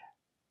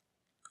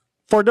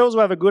 For those who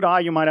have a good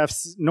eye, you might have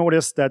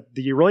noticed that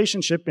the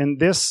relationship in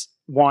this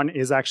one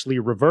is actually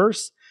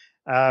reverse.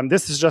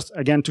 This is just,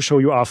 again, to show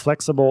you how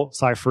flexible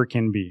Cypher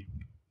can be.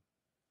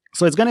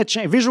 So it's going to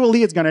change,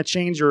 visually, it's going to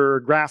change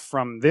your graph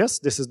from this.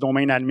 This is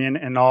domain admin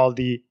and all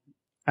the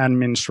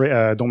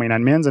domain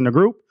admins in the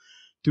group,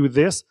 to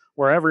this,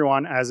 where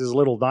everyone has his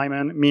little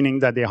diamond, meaning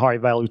that they high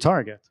value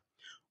target.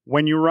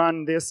 When you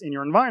run this in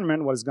your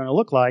environment, what it's going to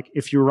look like,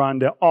 if you run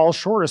the all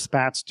shortest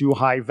paths to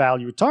high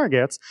value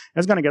targets,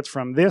 it's going to get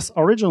from this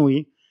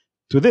originally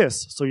to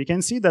this. So you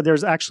can see that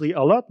there's actually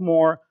a lot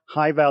more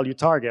high value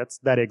targets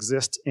that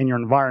exist in your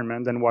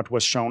environment than what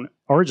was shown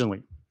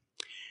originally.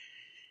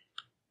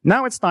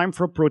 Now it's time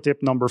for pro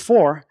tip number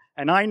 4.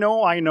 And I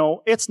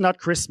know, it's not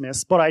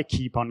Christmas, but I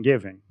keep on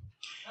giving.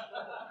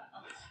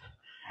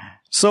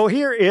 So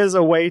here is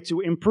a way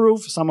to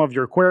improve some of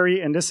your query,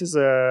 and this is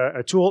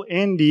a tool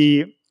in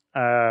the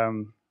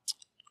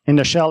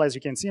shell, as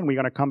you can see, and we're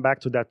going to come back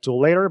to that tool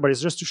later, but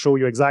it's just to show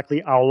you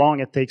exactly how long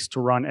it takes to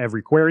run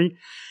every query.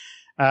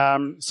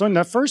 So in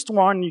the first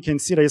one, you can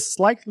see that it's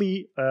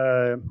slightly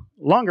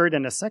longer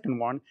than the second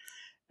one,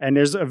 and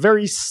there's a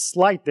very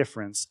slight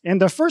difference. In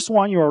the first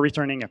one, you are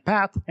returning a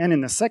path, and in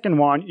the second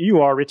one,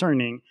 you are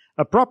returning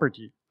a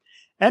property.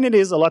 And it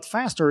is a lot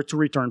faster to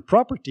return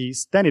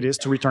properties than it is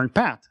to return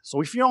path.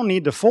 So if you don't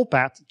need the full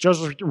path,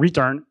 just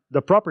return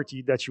the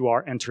property that you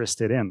are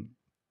interested in.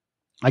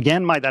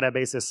 Again, my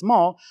database is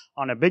small.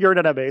 On a bigger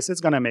database,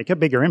 it's going to make a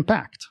bigger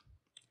impact.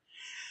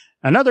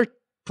 Another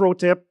pro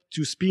tip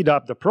to speed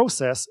up the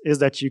process is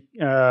that you,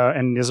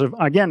 and there's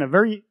again a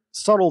very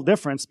subtle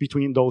difference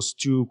between those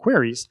two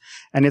queries,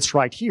 and it's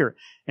right here.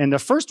 In the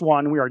first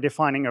one, we are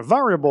defining a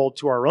variable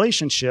to our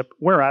relationship,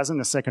 whereas in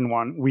the second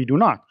one, we do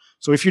not.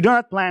 So if you do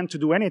not plan to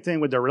do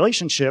anything with the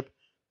relationship,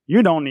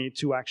 you don't need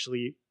to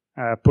actually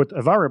put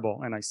a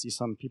variable, and I see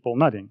some people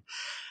nodding.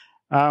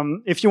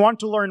 If you want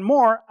to learn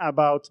more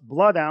about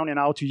BloodHound and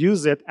how to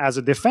use it as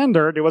a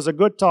defender, there was a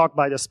good talk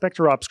by the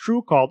SpectreOps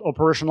crew called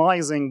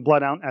Operationalizing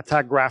BloodHound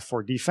Attack Graph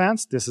for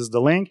Defense. This is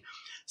the link.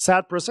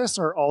 Sad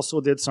Processor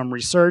also did some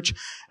research.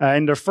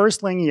 In the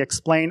first link, he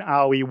explained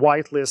how he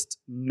whitelist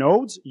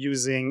nodes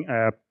using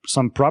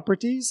some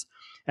properties.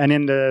 And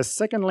in the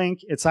second link,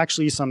 it's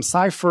actually some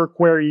Cypher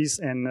queries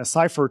and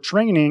Cypher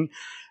training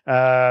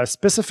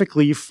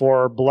specifically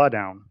for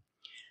BloodHound.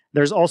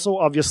 There's also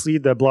obviously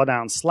the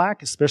BloodHound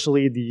Slack,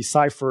 especially the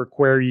Cypher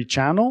query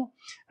channel,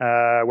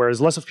 whereas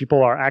lots of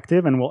people are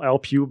active and will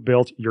help you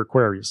build your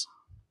queries.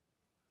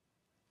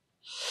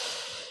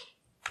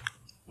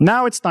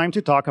 Now it's time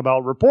to talk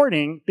about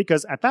reporting,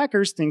 because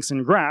attackers think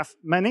in graph,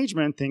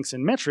 management thinks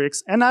in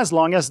metrics, and as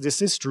long as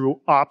this is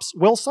true, ops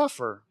will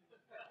suffer.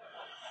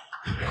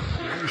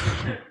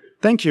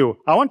 Thank you.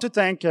 I want to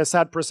thank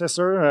Sad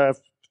Processor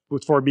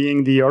for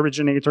being the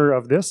originator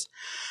of this.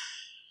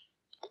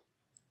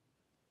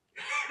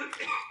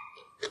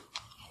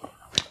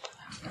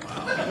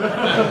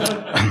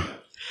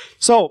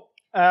 So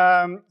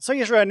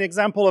here's an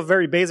example of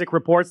very basic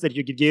reports that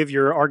you could give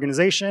your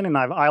organization, and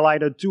I've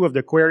highlighted 2 of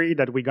the query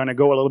that we're going to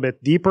go a little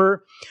bit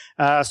deeper.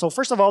 So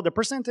first of all, the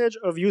percentage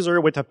of user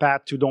with a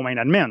path to domain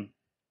admin.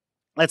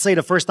 Let's say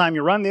the first time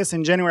you run this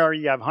in January,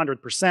 you have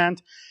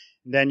 100%.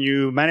 Then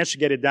you manage to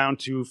get it down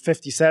to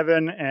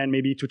 57 and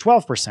maybe to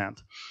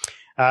 12%.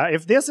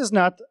 If this is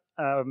not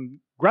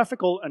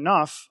graphical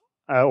enough,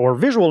 or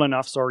visual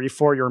enough, sorry,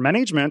 for your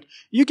management,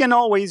 you can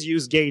always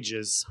use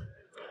gauges.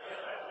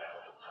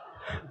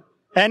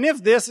 And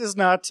if this is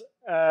not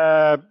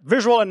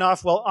visual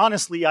enough, well,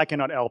 honestly, I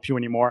cannot help you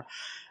anymore.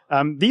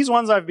 These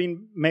ones have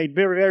been made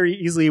very, very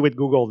easily with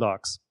Google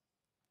Docs.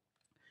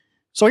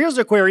 So here's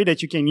the query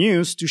that you can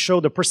use to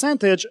show the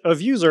percentage of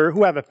users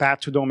who have a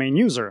path to domain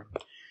user.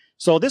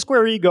 So this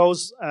query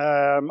goes,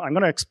 I'm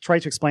going to try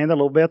to explain that a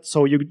little bit.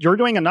 So you're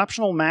doing an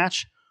optional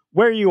match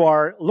where you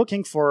are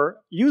looking for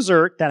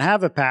users that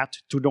have a path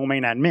to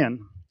domain admin.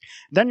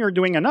 Then you're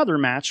doing another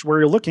match where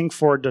you're looking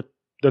for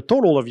the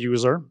total of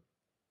users,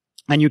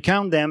 and you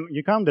count them,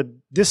 you count the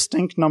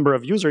distinct number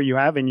of users you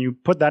have, and you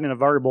put that in a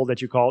variable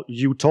that you call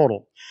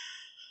uTotal.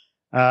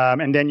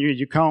 And then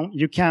you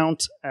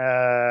count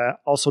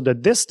also the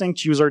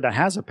distinct user that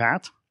has a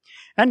path.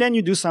 And then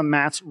you do some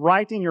maths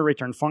right in your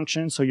return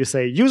function. So you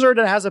say user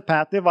that has a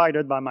path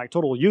divided by my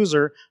total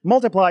user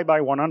multiplied by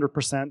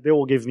 100%, they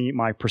will give me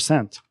my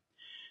percent.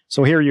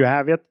 So here you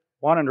have it,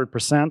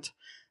 100%,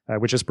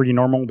 which is pretty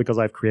normal because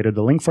I've created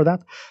the link for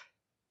that.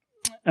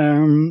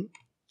 And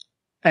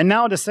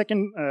now the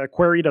second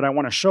query that I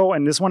want to show,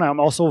 and this one I'm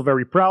also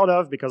very proud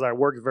of because I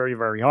worked very,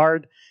 very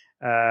hard.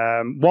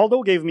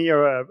 Waldo gave me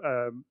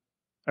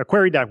a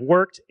query that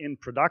worked in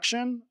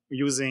production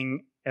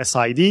using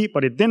SID,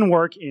 but it didn't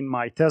work in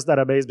my test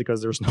database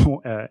because there's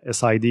no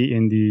SID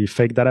in the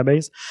fake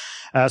database.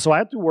 So I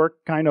had to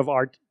work kind of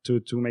hard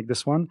to make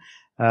this one.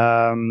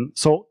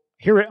 So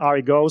here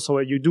it goes. So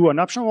you do an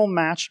optional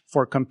match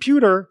for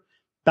computer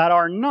that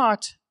are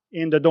not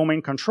in the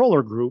domain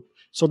controller group.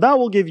 So that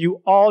will give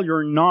you all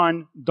your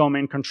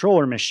non-domain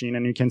controller machine,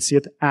 and you can see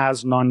it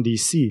as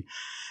non-DC.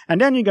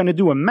 And then you're going to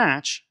do a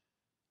match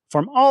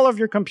from all of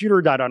your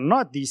computers that are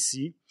not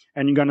DC,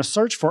 and you're going to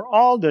search for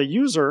all the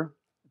users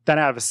that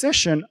have a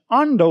session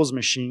on those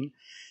machines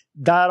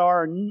that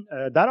are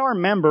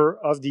member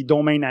of the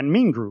domain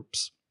admin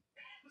groups.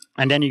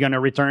 And then you're going to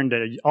return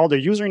all the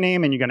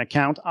username, and you're going to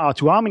count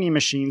to how many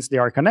machines they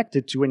are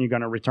connected to, and you're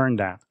going to return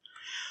that.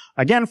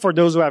 Again, for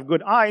those who have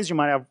good eyes, you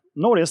might have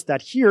noticed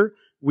that here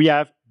we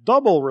have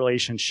double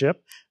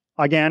relationship,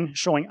 again,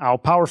 showing how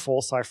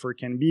powerful Cypher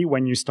can be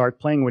when you start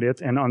playing with it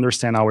and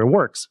understand how it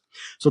works.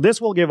 So this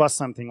will give us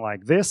something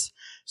like this.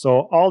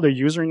 So all the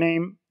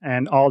username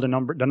and all the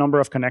number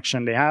of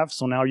connection they have.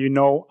 So now you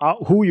know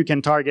who you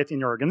can target in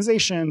your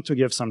organization to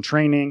give some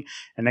training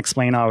and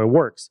explain how it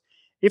works.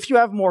 If you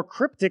have more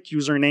cryptic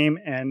username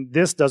and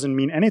this doesn't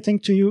mean anything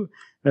to you,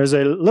 there's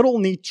a little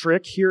neat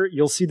trick here.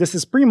 You'll see this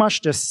is pretty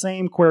much the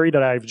same query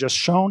that I've just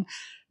shown.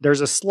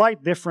 There's a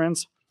slight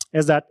difference,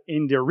 is that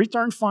in the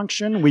return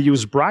function, we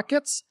use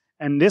brackets,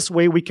 and this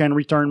way we can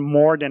return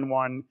more than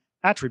one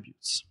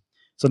attributes.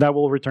 So that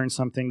will return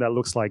something that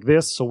looks like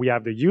this. So we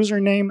have the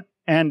username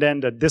and then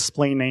the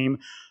display name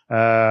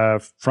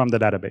from the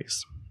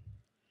database.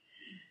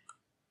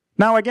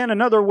 Now again,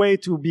 another way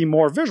to be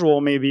more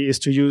visual maybe is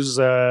to use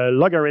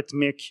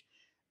logarithmic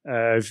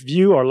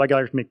view or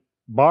logarithmic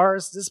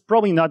bars. This is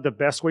probably not the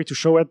best way to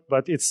show it,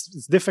 but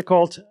it's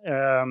difficult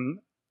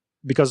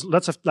because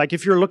like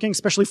if you're looking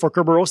especially for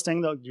Kerber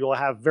hosting, you'll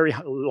have very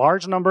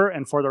large number,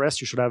 and for the rest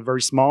you should have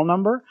very small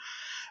number.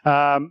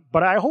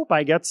 But I hope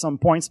I get some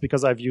points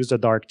because I've used a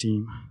dark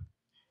theme.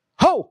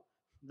 Oh,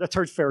 the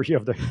third fairy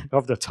of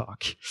the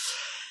talk.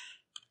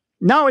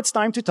 Now it's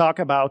time to talk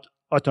about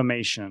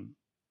automation.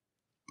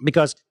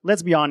 Because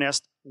let's be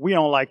honest, we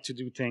don't like to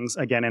do things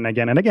again and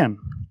again and again.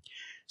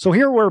 So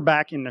here we're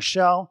back in the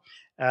shell,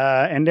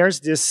 and there's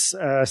this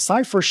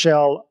Cypher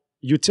shell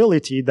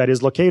utility that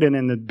is located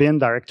in the bin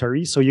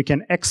directory. So you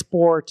can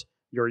export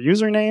your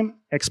username,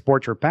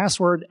 export your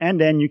password, and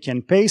then you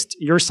can paste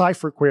your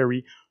Cypher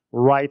query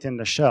right in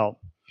the shell.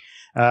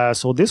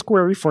 So this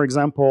query, for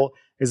example,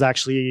 is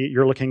actually,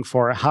 you're looking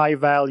for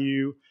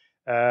high-value,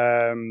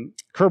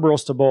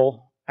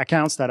 Kerber-hostable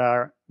accounts that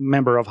are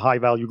member of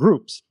high-value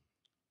groups.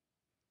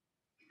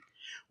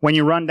 When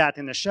you run that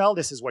in the shell,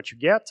 this is what you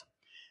get.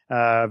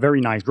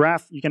 Very nice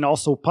graph. You can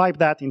also pipe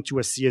that into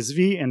a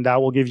CSV, and that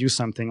will give you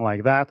something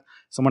like that.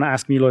 Someone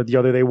asked me the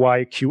other day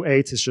why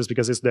Q8. It's just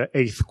because it's the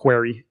 8th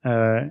query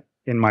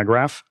in my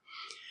graph.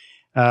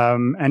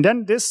 And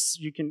then this,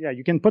 you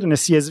can put in a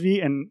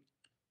CSV, and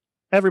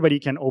everybody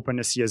can open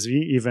a CSV,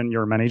 even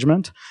your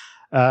management.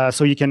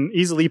 So you can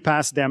easily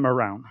pass them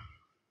around.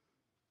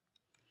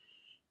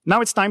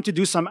 Now it's time to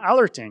do some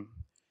alerting.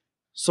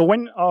 So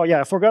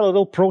I forgot a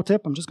little pro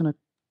tip. I'm just going to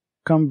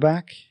come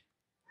back.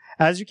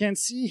 As you can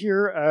see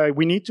here,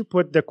 we need to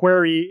put the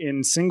query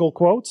in single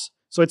quotes.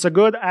 So it's a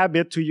good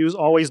habit to use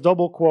always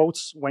double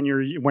quotes when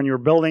you're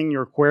building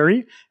your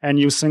query, and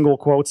use single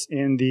quotes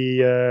in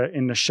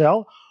the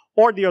shell.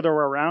 Or the other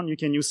way around, you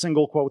can use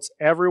single quotes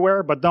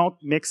everywhere, but don't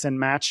mix and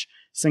match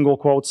single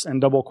quotes and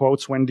double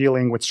quotes when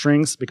dealing with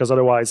strings, because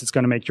otherwise it's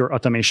going to make your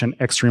automation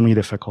extremely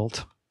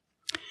difficult.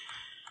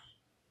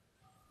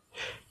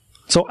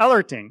 So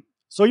alerting.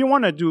 So you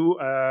want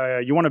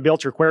to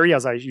build your query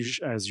as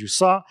you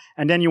saw,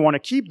 and then you want to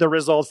keep the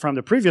result from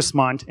the previous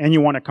month, and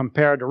you want to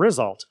compare the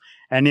result.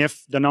 And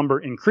if the number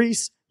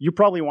increase, you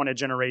probably want to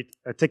generate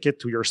a ticket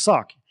to your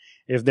SOC.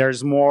 If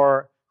there's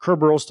more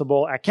Kerber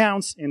hostable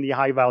accounts in the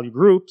high value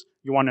group,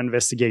 You want to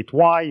investigate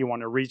why. You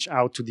want to reach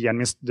out to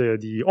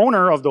the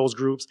owner of those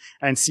groups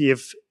and see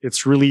if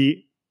it's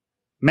really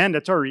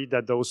mandatory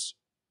that those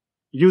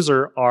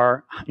users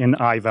are in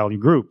high-value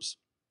groups.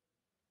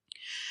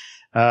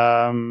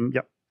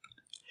 Yeah.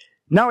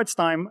 Now it's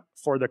time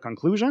for the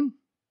conclusion.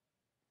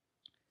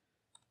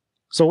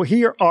 So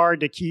here are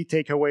the key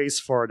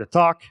takeaways for the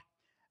talk.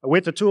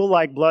 With a tool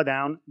like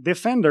BloodHound,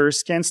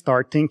 defenders can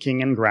start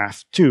thinking in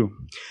graph too.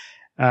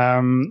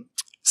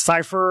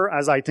 Cypher,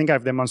 as I think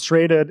I've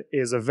demonstrated,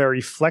 is a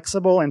very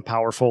flexible and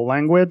powerful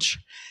language.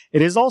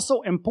 It is also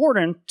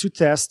important to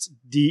test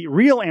the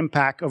real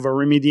impact of a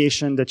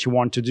remediation that you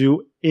want to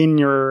do in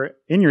your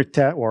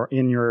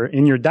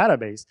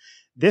database.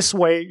 This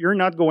way, you're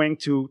not going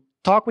to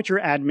talk with your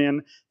admin,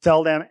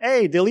 tell them,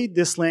 hey, delete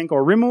this link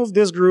or remove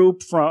this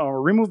group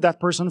or remove that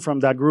person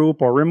from that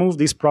group or remove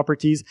these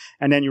properties.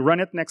 And then you run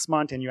it next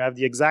month and you have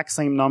the exact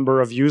same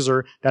number of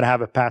users that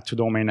have a path to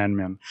domain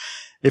admin.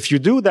 If you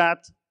do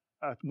that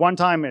one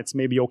time, it's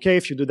maybe okay.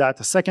 If you do that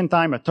a second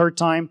time, a third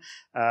time,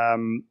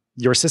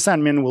 your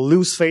sysadmin will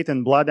lose faith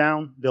in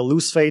BloodHound. They'll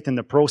lose faith in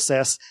the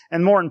process.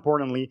 And more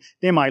importantly,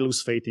 they might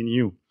lose faith in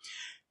you.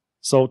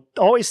 So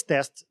always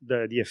test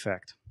the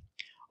effect.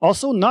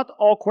 Also, not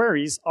all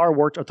queries are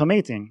worth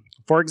automating.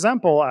 For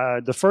example,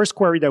 the first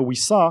query that we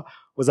saw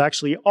was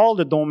actually all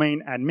the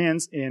domain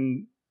admins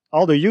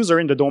all the user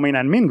in the domain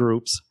admin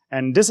groups.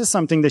 And this is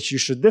something that you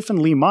should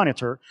definitely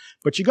monitor,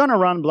 but you're gonna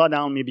run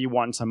BloodHound maybe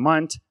once a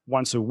month,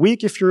 once a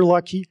week if you're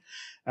lucky.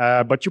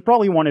 But you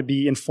probably want to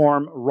be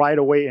informed right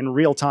away in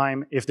real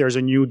time if there's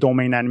a new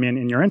domain admin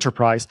in your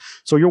enterprise.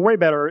 So you're way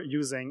better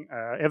using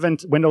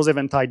Windows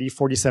Event ID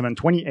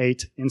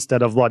 4728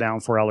 instead of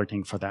BloodHound for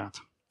alerting for that.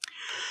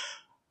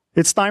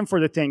 It's time for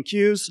the thank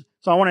yous.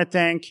 So I want to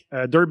thank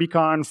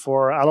Derbycon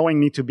for allowing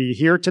me to be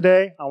here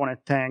today. I want to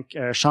thank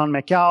Sean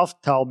McAuliffe,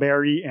 Tal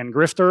Berry, and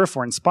Grifter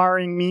for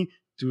inspiring me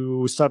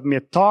to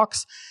submit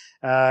talks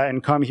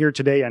and come here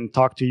today and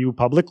talk to you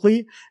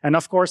publicly. And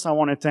of course, I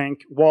want to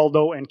thank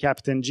Waldo and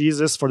Captain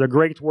Jesus for the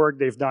great work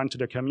they've done to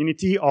the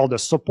community, all the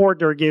support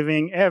they're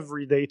giving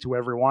every day to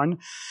everyone.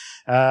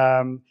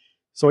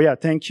 So yeah,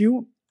 thank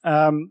you.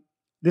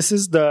 This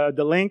is the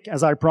link,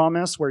 as I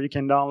promised, where you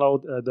can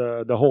download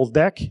the whole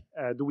deck.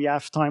 Do we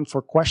have time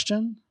for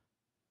question?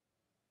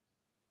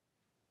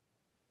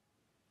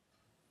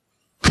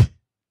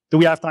 Do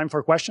we have time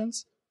for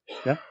questions?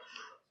 Yeah?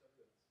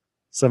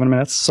 7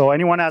 minutes. So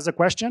anyone has a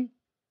question?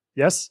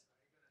 Yes?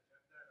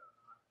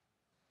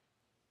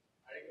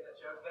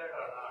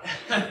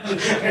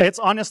 It's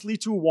honestly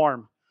too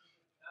warm.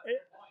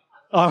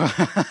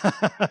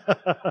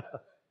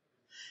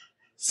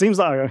 Seems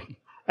like...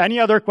 Any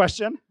other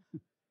question?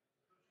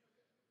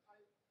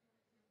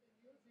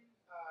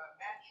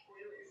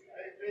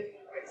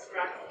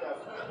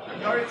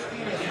 Your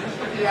experience, who's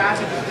going to be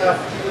adding stuff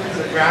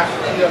to the graph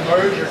to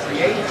merge or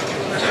create?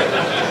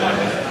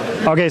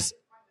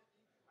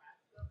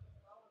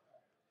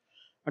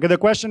 Okay, the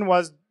question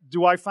was,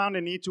 do I find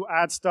a need to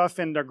add stuff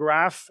in the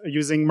graph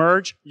using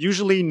merge?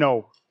 Usually,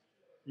 no.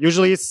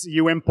 Usually,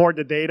 you import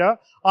the data.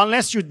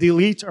 Unless you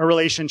delete a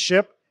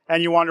relationship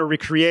and you want to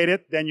recreate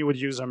it, then you would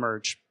use a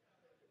merge.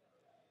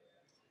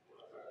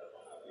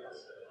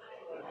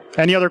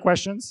 Any other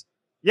questions?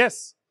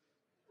 Yes?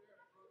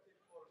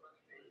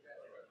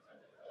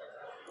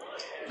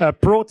 A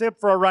pro tip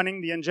for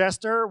running the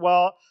ingester,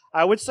 well,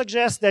 I would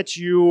suggest that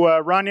you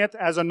run it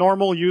as a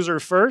normal user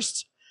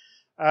first,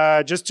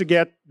 just to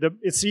get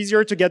it's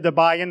easier to get the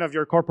buy-in of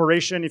your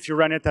corporation if you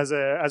run it as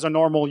a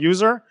normal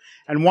user.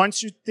 And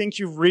once you think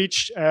you've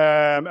reached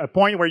a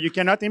point where you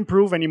cannot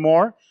improve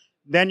anymore,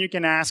 then you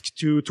can ask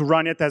to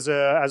run it as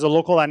a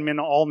local admin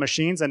on all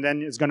machines, and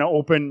then it's going to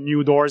open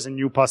new doors and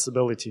new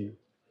possibility.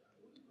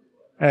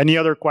 Any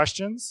other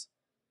questions?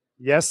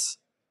 Yes?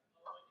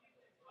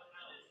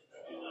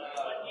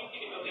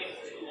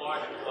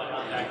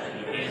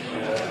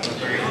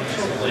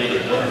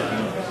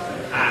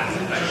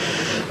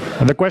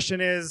 The question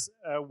is,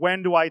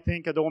 when do I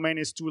think a domain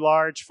is too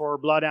large for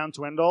BloodHound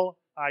to handle?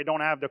 I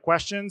don't have the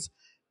questions,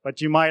 but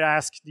you might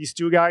ask these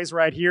two guys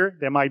right here.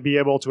 They might be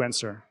able to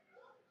answer.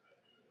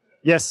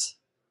 Yes?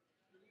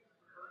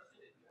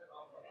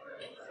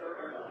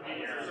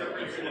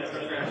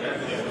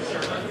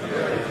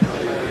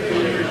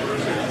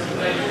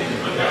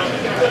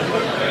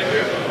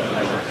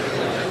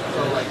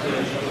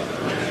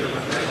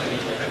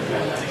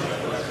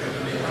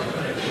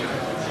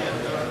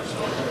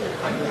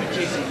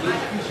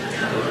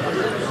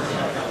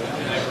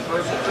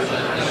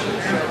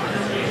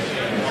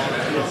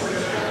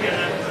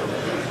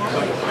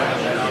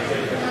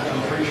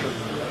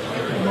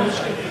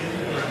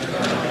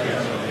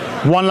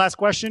 One last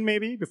question,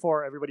 maybe,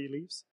 before everybody leaves.